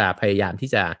น่าจะพยายามที่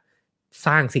จะส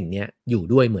ร้างสิ่งนี้อยู่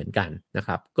ด้วยเหมือนกันนะค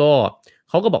รับก็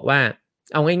เขาก็บอกว่า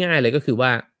เอาง่ายๆเลยก็คือว่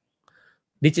า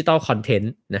ดิจิทัลคอนเทน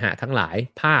ต์นะฮะทั้งหลาย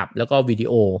ภาพแล้วก็วิดี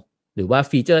โอหรือว่า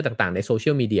ฟีเจอร์ต่างๆในโซเชี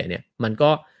ยลมีเดียเนี่ยมัน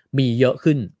ก็มีเยอะ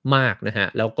ขึ้นมากนะฮะ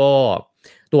แล้วก็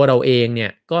ตัวเราเองเนี่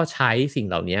ยก็ใช้สิ่ง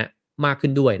เหล่านี้มากขึ้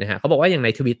นด้วยนะฮะเขาบอกว่าอย่างใน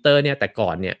Twitter เนี่ยแต่ก่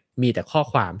อนเนี่ยมีแต่ข้อ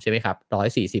ความใช่ไหมครับ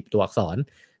140ตัวอักษร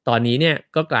ตอนนี้เนี่ย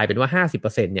ก็กลายเป็นว่า 50%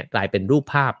 เนี่ยกลายเป็นรูป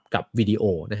ภาพกับวิดีโอ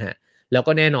นะฮะแล้ว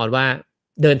ก็แน่นอนว่า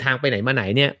เดินทางไปไหนมาไหน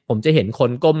เนี่ยผมจะเห็นค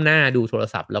นก้มหน้าดูโทร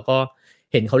ศัพท์แล้วก็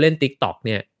เห็นเขาเล่น TikTok เ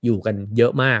นี่ยอยู่กันเยอ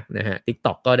ะมากนะฮะ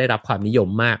TikTok ก็ได้รับความนิยม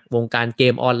มากวงการเก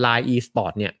มออนไลน์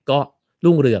e-sport เนี่ยก็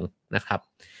รุ่งเรืองนะครับ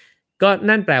ก็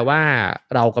นั่นแปลว่า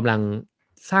เรากำลัง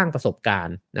สร้างประสบการ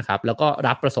ณ์นะครับแล้วก็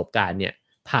รับประสบการณ์เนี่ย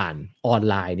ผ่านออน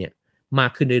ไลน์เนี่ยมา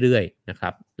กขึ้นเรื่อยๆนะครั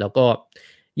บแล้วก็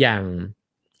อย่าง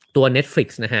ตัว Netflix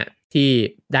นะฮะที่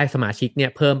ได้สมาชิกเนี่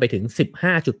ยเพิ่มไปถึง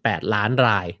 15.8 ล้านร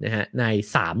ายนะฮะใน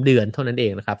3เดือนเท่านั้นเอ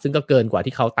งนะครับซึ่งก็เกินกว่า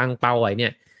ที่เขาตั้งเป้าไว้เนี่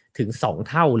ยถึง2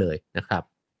เท่าเลยนะครับ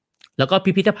แล้วก็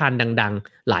พิพิธภัณฑ์ดัง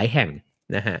ๆหลายแห่ง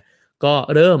นะฮะก็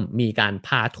เริ่มมีการพ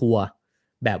าทัวร์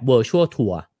แบบ virtual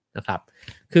tour นะครับ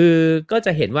คือก็จ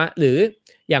ะเห็นว่าหรือ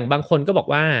อย่างบางคนก็บอก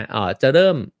ว่าจะเ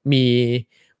ริ่มมี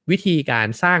วิธีการ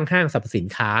สร้างห้างสรรพสิน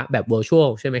ค้าแบบ virtual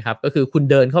ใช่ไหมครับก็คือคุณ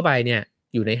เดินเข้าไปเนี่ย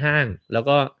อยู่ในห้างแล้ว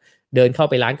ก็เดินเข้า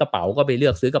ไปร้านกระเป๋าก็ไปเลื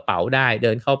อกซื้อกระเป๋าได้เ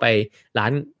ดินเข้าไปร้า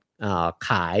นข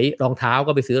ายรองเท้า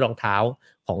ก็ไปซื้อรองเท้า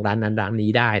ของร้านนั้นร้าน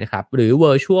นี้ได้นะครับหรือ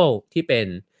virtual ที่เป็น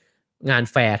งาน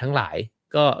แฟร์ทั้งหลาย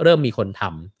ก็เริ่มมีคนท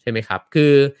ำใช่ไหมครับคื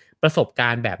อประสบกา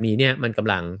รณ์แบบนี้เนี่ยมันก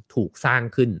ำลังถูกสร้าง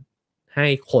ขึ้นให้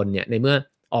คนเนี่ยในเมื่อ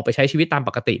ออกไปใช้ชีวิตตามป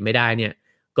กติไม่ได้เนี่ย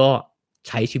ก็ใ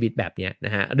ช้ชีวิตแบบนี้น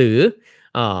ะฮะหรือ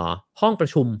ห้องประ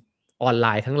ชุมออนไล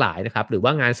น์ทั้งหลายนะครับหรือว่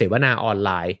างานเสวนาออนไล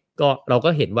น์ก็เราก็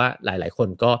เห็นว่าหลายๆคน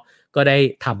ก็ได้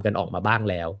ทำกันออกมาบ้าง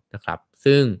แล้วนะครับ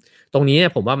ซึ่งตรงนี้เนี่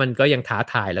ยผมว่ามันก็ยังท้า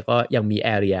ทายแล้วก็ยังมี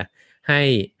area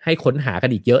ให้ค้นหากัน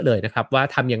อีกเยอะเลยนะครับว่า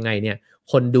ทำยังไงเนี่ย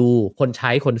คนดูคนใ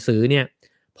ช้คนซื้อเนี่ย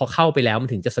พอเข้าไปแล้วมัน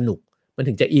ถึงจะสนุกมัน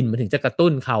ถึงจะอินมันถึงจะกระตุ้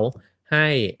นเขาให้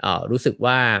รู้สึก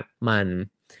ว่า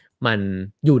มัน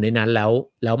อยู่ในนั้นแ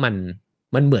ล้ว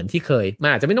มันเหมือนที่เคยมัน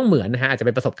อาจจะไม่ต้องเหมือนนะฮะอาจจะเ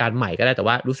ป็นประสบการณ์ใหม่ก็ได้แต่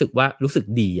ว่ารู้สึก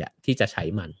ดีอะที่จะใช้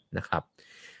มันนะครับ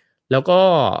แล้วก็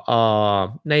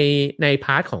ในในพ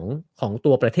าร์ทของ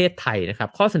ตัวประเทศไทยนะครับ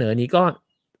ข้อเสนอนี้ก็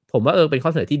ผมว่าเป็นข้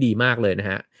อเสนอที่ดีมากเลยนะ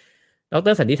ฮะด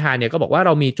ร.สันติธานเนี่ยก็บอกว่าเร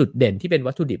ามีจุดเด่นที่เป็น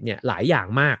วัตถุดิบเนี่ยหลายอย่าง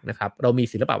มากนะครับเรามี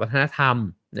ศิลปวัฒนธรรม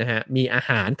นะฮะมีอา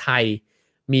หารไทย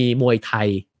มีมวยไทย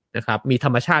นะครับมีธร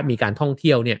รมชาติมีการท่องเ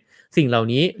ที่ยวเนี่ยสิ่งเหล่า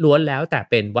นี้ล้วนแล้วแต่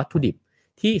เป็นวัตถุดิบ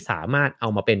ที่สามารถเอา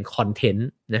มาเป็นคอนเทนต์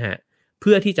นะฮะเ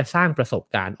พื่อที่จะสร้างประสบ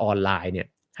การณ์ออนไลน์เนี่ย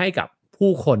ให้กับ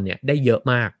ผู้คนเนี่ยได้เยอะ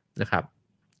มากนะครับ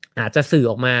อาจจะสื่อ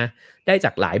ออกมาได้จ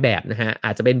ากหลายแบบนะฮะอ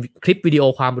าจจะเป็นคลิปวิดีโอ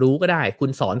ความรู้ก็ได้คุณ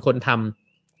สอนคนท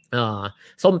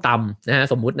ำส้มตำนะฮะ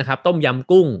สมมุตินะครับต้มย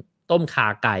ำกุ้งต้มข่า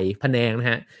ไก่พะแนงนะ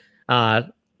ฮะ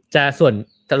จะส่วน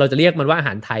เราจะเรียกมันว่าอาห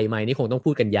ารไทยไหมนี่คงต้อง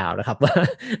พูดกันยาวนะครับว่า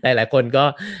หลายๆคนก็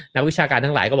นักวิชาการ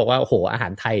ทั้งหลายก็บอกว่าโอ้โหอาหา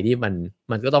รไทยนี่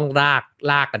มันก็ต้อง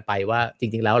ลากกันไปว่าจ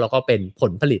ริงๆแล้วเราก็เป็นผ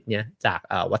ลผลิตเนี่ยจาก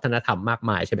วัฒนธรรมมาก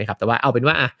มายใช่ไหมครับแต่ว่าเอาเป็น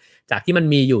ว่าจากที่มัน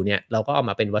มีอยู่เนี่ยเราก็เอา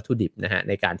มาเป็นวัตถุดิบนะฮะ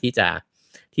ในการที่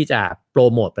จะโปร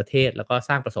โมทประเทศแล้วก็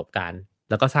สร้างประสบการณ์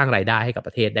แล้วก็สร้างรายได้ให้กับป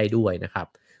ระเทศได้ด้วยนะครับ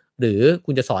หรือ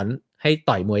คุณจะสอนให้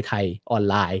ต่อยมวยไทยออน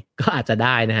ไลน์ก็อาจจะไ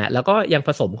ด้นะฮะแล้วก็ยังผ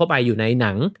สมเข้าไปอยู่ในห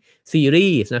นังซีรี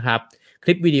ส์นะครับค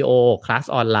ลิปวิดีโอคลาส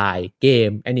ออนไลน์เกม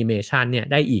แอนิเมชันเนี่ย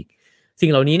ได้อีกสิ่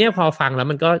งเหล่านี้เนี่ยพอฟังแล้ว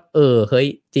มันก็เฮ้ย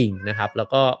จริงนะครับแล้ว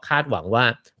ก็คาดหวังว่า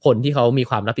คนที่เขามี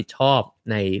ความรับผิดชอบ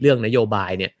ในเรื่องนโยบา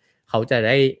ยเนี่ยเขาจะไ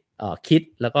ด้คิด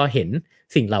แล้วก็เห็น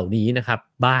สิ่งเหล่านี้นะครับ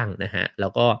บ้างนะฮะแล้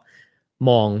วก็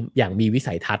มองอย่างมีวิ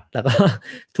สัยทัศน์แล้วก็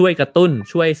ช่วยกระตุ้น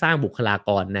ช่วยสร้างบุคลา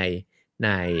กรใน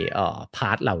พ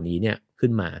าร์ทเหล่านี้เนี่ยขึ้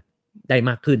นมาได้ม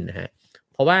ากขึ้นนะฮะ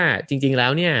เพราะว่าจริงๆแล้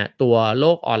วเนี่ยตัวโล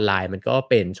กออนไลน์มันก็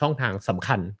เป็นช่องทางสำ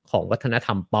คัญของวัฒนธร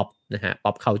รมป๊อปนะฮะ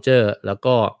pop culture แล้ว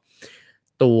ก็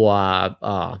ตั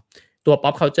ว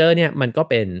pop culture เนี่ยมันก็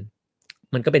เ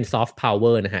ป็น soft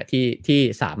power นะฮะที่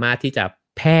สามารถที่จะ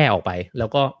แพร่ออกไปแล้ว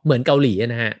ก็เหมือนเกาหลี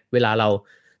นะฮะเวลาเรา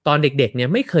ตอนเด็กๆเนี่ย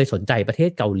ไม่เคยสนใจประเท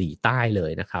ศเกาหลีใต้เล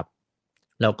ยนะครับ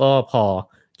แล้วก็พอ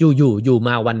อยู่ม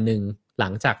าวันหนึ่งหลั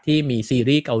งจากที่มีซี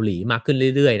รีส์เกาหลีมากขึ้น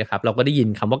เรื่อยๆนะครับเราก็ได้ยิน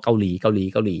คำว่าเกาหลี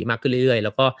มากขึ้นเรื่อยๆแ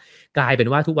ล้วก็กลายเป็น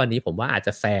ว่าทุกวันนี้ผมว่าอาจจ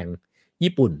ะแซง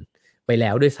ญี่ปุ่นไปแล้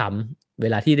วด้วยซ้ำเว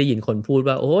ลาที่ได้ยินคนพูด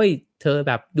ว่าโอ้ยเธอแ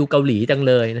บบดูเกาหลีจัง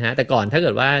เลยนะฮะแต่ก่อนถ้าเกิ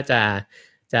ดว่าจ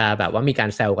ะแบบว่ามีการ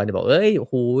แซวกันจะบอกโอ้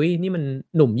โหนี่มัน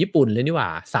หนุ่มญี่ปุ่นเลยนี่หว่า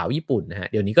สาวญี่ปุ่นนะฮะ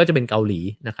เดี๋ยวนี้ก็จะเป็นเกาหลี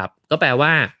นะครับก็แปลว่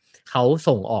าเขา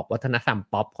ส่งออกวัฒนธรรม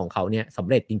ป๊อปของเขาเนี่ยสำ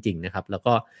เร็จจริงๆนะครับแล้ว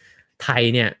ก็ไทย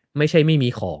เนี่ยไม่ใช่ไม่มี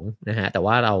ของนะฮะแต่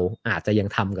ว่าเราอาจจะยัง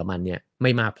ทำกับมันเนี่ยไ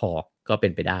ม่มากพอก็เป็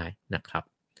นไปได้นะครับ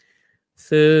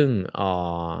ซึ่ง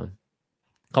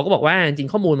เขาก็บอกว่าจริง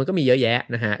ข้อมูลมันก็มีเยอะแยะ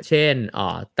นะฮะเช่น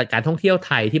แต่การท่องเที่ยวไ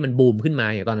ทยที่มันบูมขึ้นมา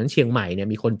อย่างตอนนั้นเชียงใหม่เนี่ย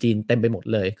มีคนจีนเต็มไปหมด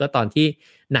เลยก็ตอนที่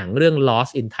หนังเรื่อง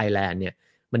Lost in Thailand เนี่ย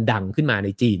มันดังขึ้นมาใน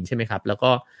จีนใช่ไหมครับแล้ว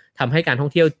ก็ทำให้การท่อ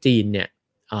งเที่ยวจีนเนี่ย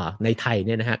ในไทยเ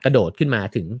นี่ยนะฮะกระโดดขึ้นมา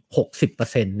ถึง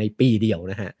 60% ในปีเดียว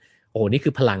นะฮะโอ้โหนี่คื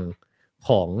อพลังข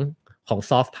อง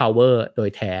ซอฟต์พาวเวอร์โดย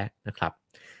แท้นะครับ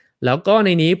แล้วก็ใน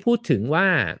นี้พูดถึงว่า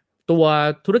ตัว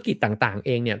ธุรกิจต่างๆเอ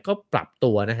งเนี่ยก็ปรับ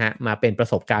ตัวนะฮะมาเป็นประ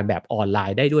สบการณ์แบบออนไล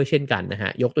น์ได้ด้วยเช่นกันนะฮ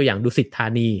ะยกตัวอย่างดุสิตธา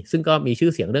นีซึ่งก็มีชื่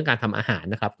อเสียงเรื่องการทำอาหาร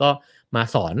นะครับก็มา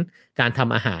สอนการท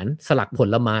ำอาหารสลักผ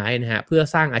ลไม้นะฮะเพื่อ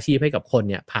สร้างอาชีพให้กับคน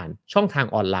เนี่ยผ่านช่องทาง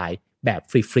ออนไลน์แบบ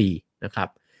ฟรีๆนะครับ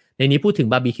ในนี้พูดถึง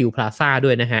บาร์บีคิวพลาซ่าด้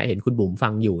วยนะฮะเห็นคุณบุ๋มฟั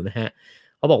งอยู่นะฮะ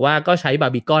เขาบอกว่าก็ใช้บา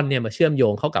ร์บีคอนเนี่ยมาเชื่อมโย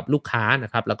งเข้ากับลูกค้าน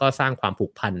ะครับแล้วก็สร้างความผู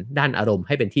กพันด้านอารมณ์ใ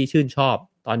ห้เป็นที่ชื่นชอบ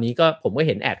ตอนนี้ก็ผมก็เ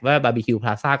ห็นแอดว่าบาร์บีคิวพล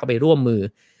าซ่าก็ไปร่วมมือ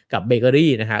กับเบเกอ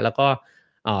รี่นะฮะแล้วก็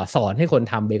สอนให้คน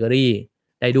ทำเบเกอรี่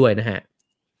ได้ด้วยนะฮะ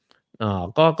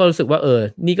ก็รู้สึกว่า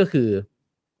นี่ก็คือ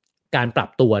การปรับ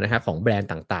ตัวนะฮะของแบรนด์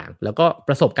ต่างๆแล้วก็ป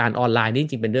ระสบการณ์ออนไลน์นี่จ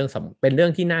ริงๆเป็นเรื่อ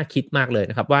งที่น่าคิดมากเลย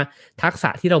นะครับว่าทักษะ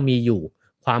ที่เรามีอยู่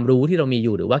ความรู้ที่เรามีอ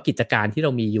ยู่หรือว่ากิจการที่เร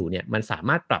ามีอยู่เนี่ยมันสาม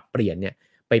ารถปรับเปลี่ยนเนี่ย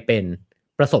ไปเป็น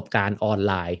ประสบการณ์ออนไ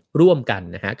ลน์ร่วมกัน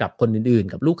นะฮะกับคนอื่น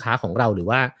ๆกับลูกค้าของเราหรือ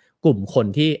ว่ากลุ่มคน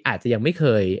ที่อาจจะยังไม่เค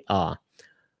ย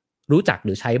รู้จักห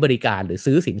รือใช้บริการหรือ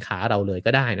ซื้อสินค้าเราเลย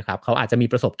ก็ได้นะครับเขาอาจจะมี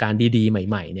ประสบการณ์ดีๆใ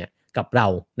หม่ๆเนี่ยกับเรา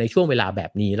ในช่วงเวลาแบ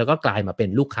บนี้แล้วก็กลายมาเป็น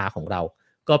ลูกค้าของเรา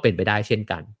ก็เป็นไปได้เช่น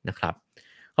กันนะครับ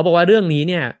เขาบอกว่าเรื่องนี้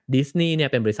เนี่ยดิสนีย์เนี่ย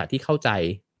เป็นบริษัทที่เข้าใจ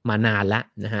มานานแล้ว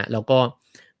นะฮะแล้วก็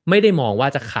ไม่ได้มองว่า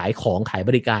จะขายของขาย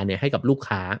บริการเนี่ยให้กับลูก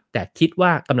ค้าแต่คิดว่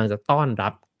ากำลังจะต้อนรั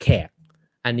บแขก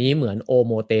อันนี้เหมือนโอโ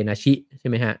มเตนาชิใช่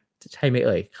ไหมฮะใช่ไหมเ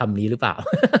อ่ยคำนี้หรือเปล่า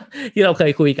ที่เราเค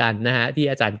ยคุยกันนะฮะที่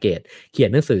อาจารย์เกตเขียน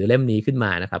หนังสือเล่มนี้ขึ้นม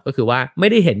านะครับก็คือว่าไม่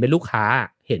ได้เห็นเป็นลูกค้า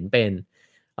เห็นเป็น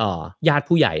ญาติ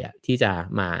ผู้ใหญ่อะที่จะ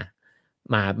ม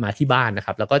าที่บ้านนะค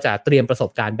รับแล้วก็จะเตรียมประส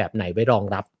บการณ์แบบไหนไว้รอง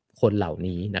รับคนเหล่า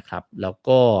นี้นะครับแล้ว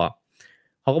ก็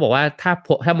เขาก็บอกว่า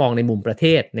ถ้ามองในมุมประเท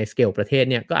ศในสเกลประเทศ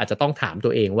เนี่ยก็อาจจะต้องถามตั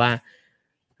วเองว่า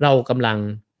เรากำลัง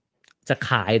จะข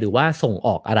ายหรือว่าส่งอ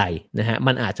อกอะไรนะฮะ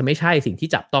มันอาจจะไม่ใช่สิ่งที่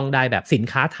จับต้องได้แบบสิน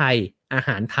ค้าไทยอาห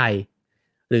ารไทย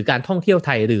หรือการท่องเที่ยวไท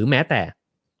ยหรือแม้แต่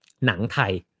หนังไท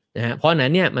ยนะฮะเพราะนั้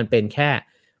นเนี่ยมันเป็นแ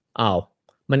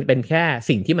ค่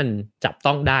สิ่งที่มันจับ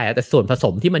ต้องได้แต่ส่วนผส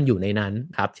มที่มันอยู่ในนั้น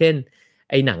ครับเช่น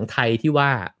ไอ้หนังไทยที่ว่า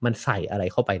มันใส่อะไร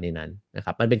เข้าไปในนั้นนะค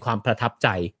รับมันเป็นความประทับใจ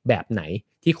แบบไหน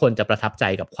ที่คนจะประทับใจ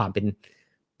กับความเป็น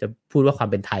จะพูดว่าความ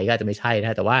เป็นไทยก็อาจจะไม่ใช่น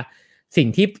ะแต่ว่าสิ่ง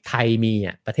ที่ไทยมี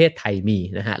อ่ะประเทศไทยมี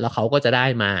นะฮะแล้วเขาก็จะได้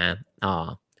มา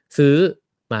ซื้อ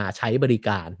มาใช้บริก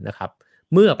ารนะครับ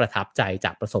เมื่อประทับใจจ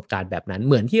ากประสบการณ์แบบนั้นเ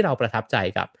หมือนที่เราประทับใจ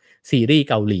กับซีรีส์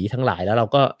เกาหลีทั้งหลายแล้วเรา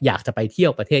ก็อยากจะไปเที่ย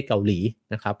วประเทศเกาหลี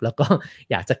นะครับแล้วก็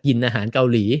อยากจะกินอาหารเกา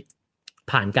หลี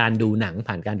ผ่านการดูหนัง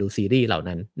ผ่านการดูซีรีส์เหล่า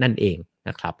นั้นนั่นเอง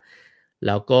นะครับแ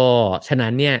ล้วก็ฉะนั้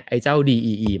นเนี่ยไอ้เจ้า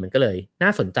DEE มันก็เลยน่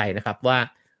าสนใจนะครับว่า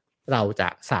เราจะ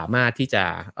สามารถที่จะ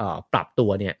ปรับตั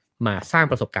วเนี่ยมาสร้าง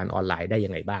ประสบการณ์ออนไลน์ได้ยั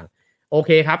งไงบ้างโอเ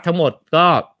คครับทั้งหมดก็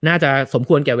น่าจะสม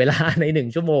ควรแก่เวลาใน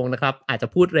1ชั่วโมงนะครับอาจจะ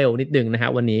พูดเร็วนิดนึงนะฮะ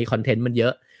วันนี้คอนเทนต์มันเยอ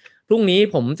ะพรุ่งนี้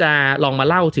ผมจะลองมา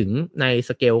เล่าถึงใน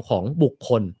สเกลของบุคค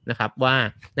ลนะครับว่า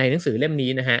ในหนังสือเล่มนี้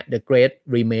นะฮะ The Great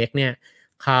Remake เนี่ย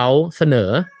เขาเสนอ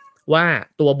ว่า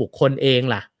ตัวบุคคลเอง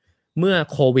ล่ะเมื่อ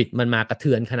โควิดมันมากระเ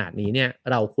ทือนขนาดนี้เนี่ย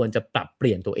เราควรจะปรับเป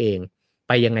ลี่ยนตัวเองไ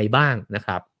ปยังไงบ้างนะค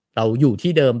รับเราอยู่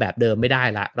ที่เดิมแบบเดิมไม่ได้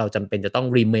ละเราจำเป็นจะต้อง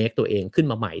รีเมคตัวเองขึ้น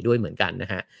มาใหม่ด้วยเหมือนกันน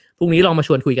ะฮะพรุ่งนี้ลองมาช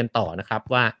วนคุยกันต่อนะครับ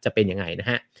ว่าจะเป็นยังไงนะ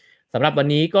ฮะสำหรับวัน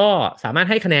นี้ก็สามารถ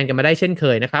ให้คะแนนกันมาได้เช่นเค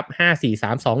ยนะครับ5 4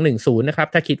 3 2 1 0นะครับ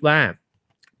ถ้าคิดว่า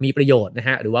มีประโยชน์นะฮ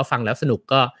ะหรือว่าฟังแล้วสนุก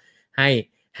ก็ให้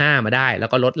5มาได้แล้ว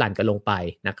ก็ลดหลั่นกันลงไป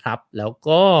นะครับแล้ว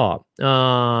ก็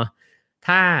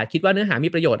ถ้าคิดว่าเนื้อหามี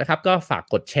ประโยชน์นะครับก็ฝาก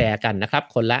กดแชร์กันนะครับ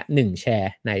คนละ1แช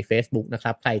ร์ใน Facebook นะค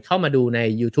รับใครเข้ามาดูใน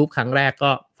YouTube ครั้งแรก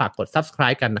ก็ฝากกด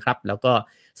Subscribe กันนะครับแล้วก็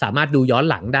สามารถดูย้อน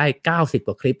หลังได้90ก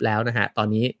ว่าคลิปแล้วนะฮะตอน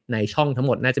นี้ในช่องทั้งห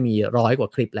มดน่าจะมี100กว่า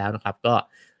คลิปแล้วนะครับก็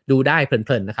ดูได้เพ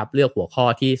ลินๆนะครับเลือกหัวข้อ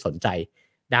ที่สนใจ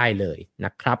ได้เลยน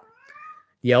ะครับ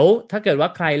เดี๋ยวถ้าเกิดว่า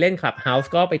ใครเล่น Clubhouse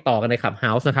ก็ไปต่อกันใน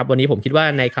Clubhouse นะครับวันนี้ผมคิดว่า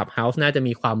ใน Clubhouse น่าจะ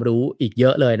มีความรู้อีกเยอ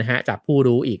ะเลยนะฮะจากผู้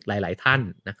รู้อีกหลายๆท่าน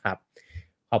นะครับ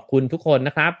ขอบคุณทุกคนน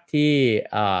ะครับที่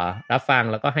รับฟัง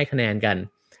แล้วก็ให้คะแนนกัน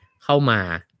เข้ามา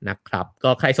นะครับก็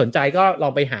ใครสนใจก็ลอ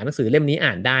งไปหาหนังสือเล่มนี้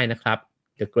อ่านได้นะครับ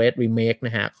The Great Remake น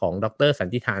ะฮะของดร.สัน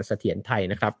ติธานเสถียรไทย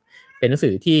นะครับเป็นหนังสื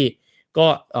อที่ก็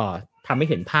ทำให้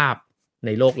เห็นภาพใน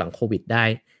โลกหลังโควิดไ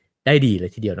ด้ดีเล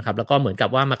ยทีเดียวนะครับแล้วก็เหมือนกับ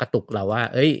ว่ามากระตุกเราว่า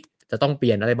จะต้องเป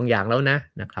ลี่ยนอะไรบางอย่างแล้ว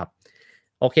นะครับ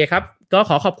โอเคครับก็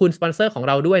ขอบคุณสปอนเซอร์ของ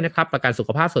เราด้วยนะครับประกันสุข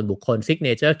ภาพส่วนบุคคล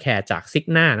Signature Care จาก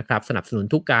Cigna นะครับสนับสนุน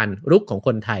ทุกการรุกของค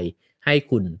นไทยให้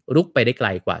คุณรุกไปได้ไกล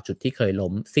กว่าจุดที่เคยล้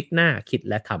ม Cigna คิด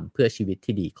และทำเพื่อชีวิต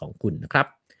ที่ดีของคุณนะครับ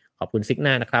ขอบคุณ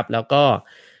Cigna นะครับแล้วก็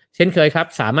เช่นเคยครับ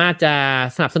สามารถจะ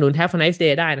สนับสนุน Have a Nice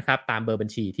Day ได้นะครับตามเบอร์บัญ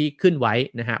ชีที่ขึ้นไว้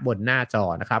นะฮะบนหน้าจอ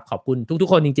นะครับขอบคุณทุก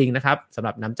ๆคนจริงๆนะครับสำห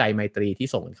รับน้ำใจไมตรีที่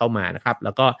ส่งเข้ามานะครับแ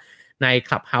ล้วก็ใน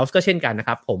Clubhouse ก็เช่นกันนะค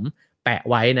รับผมแปะ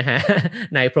ไว้นะฮะ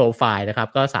ในโปรไฟล์นะครับ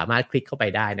ก็สามารถคลิกเข้าไป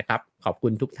ได้นะครับขอบคุ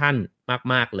ณทุกท่าน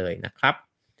มากๆเลยนะครับ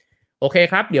โอเค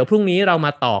ครับเดี๋ยวพรุ่งนี้เราม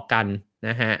าต่อกันน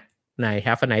ะฮะใน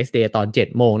Have a Nice Day ตอน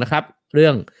 7 โมงนะครับเรื่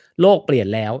องโลกเปลี่ยน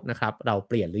แล้วนะครับเรา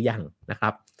เปลี่ยนหรือยังนะครั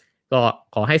บก็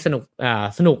ขอให้ส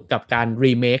นุกกับการ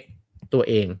รีเมคตัว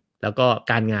เองแล้วก็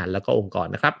การงานแล้วก็องค์กร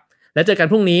นะครับแล้วเจอกัน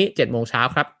พรุ่งนี้ 7 โมงเช้า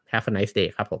ครับ Have a nice day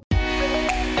ครับผม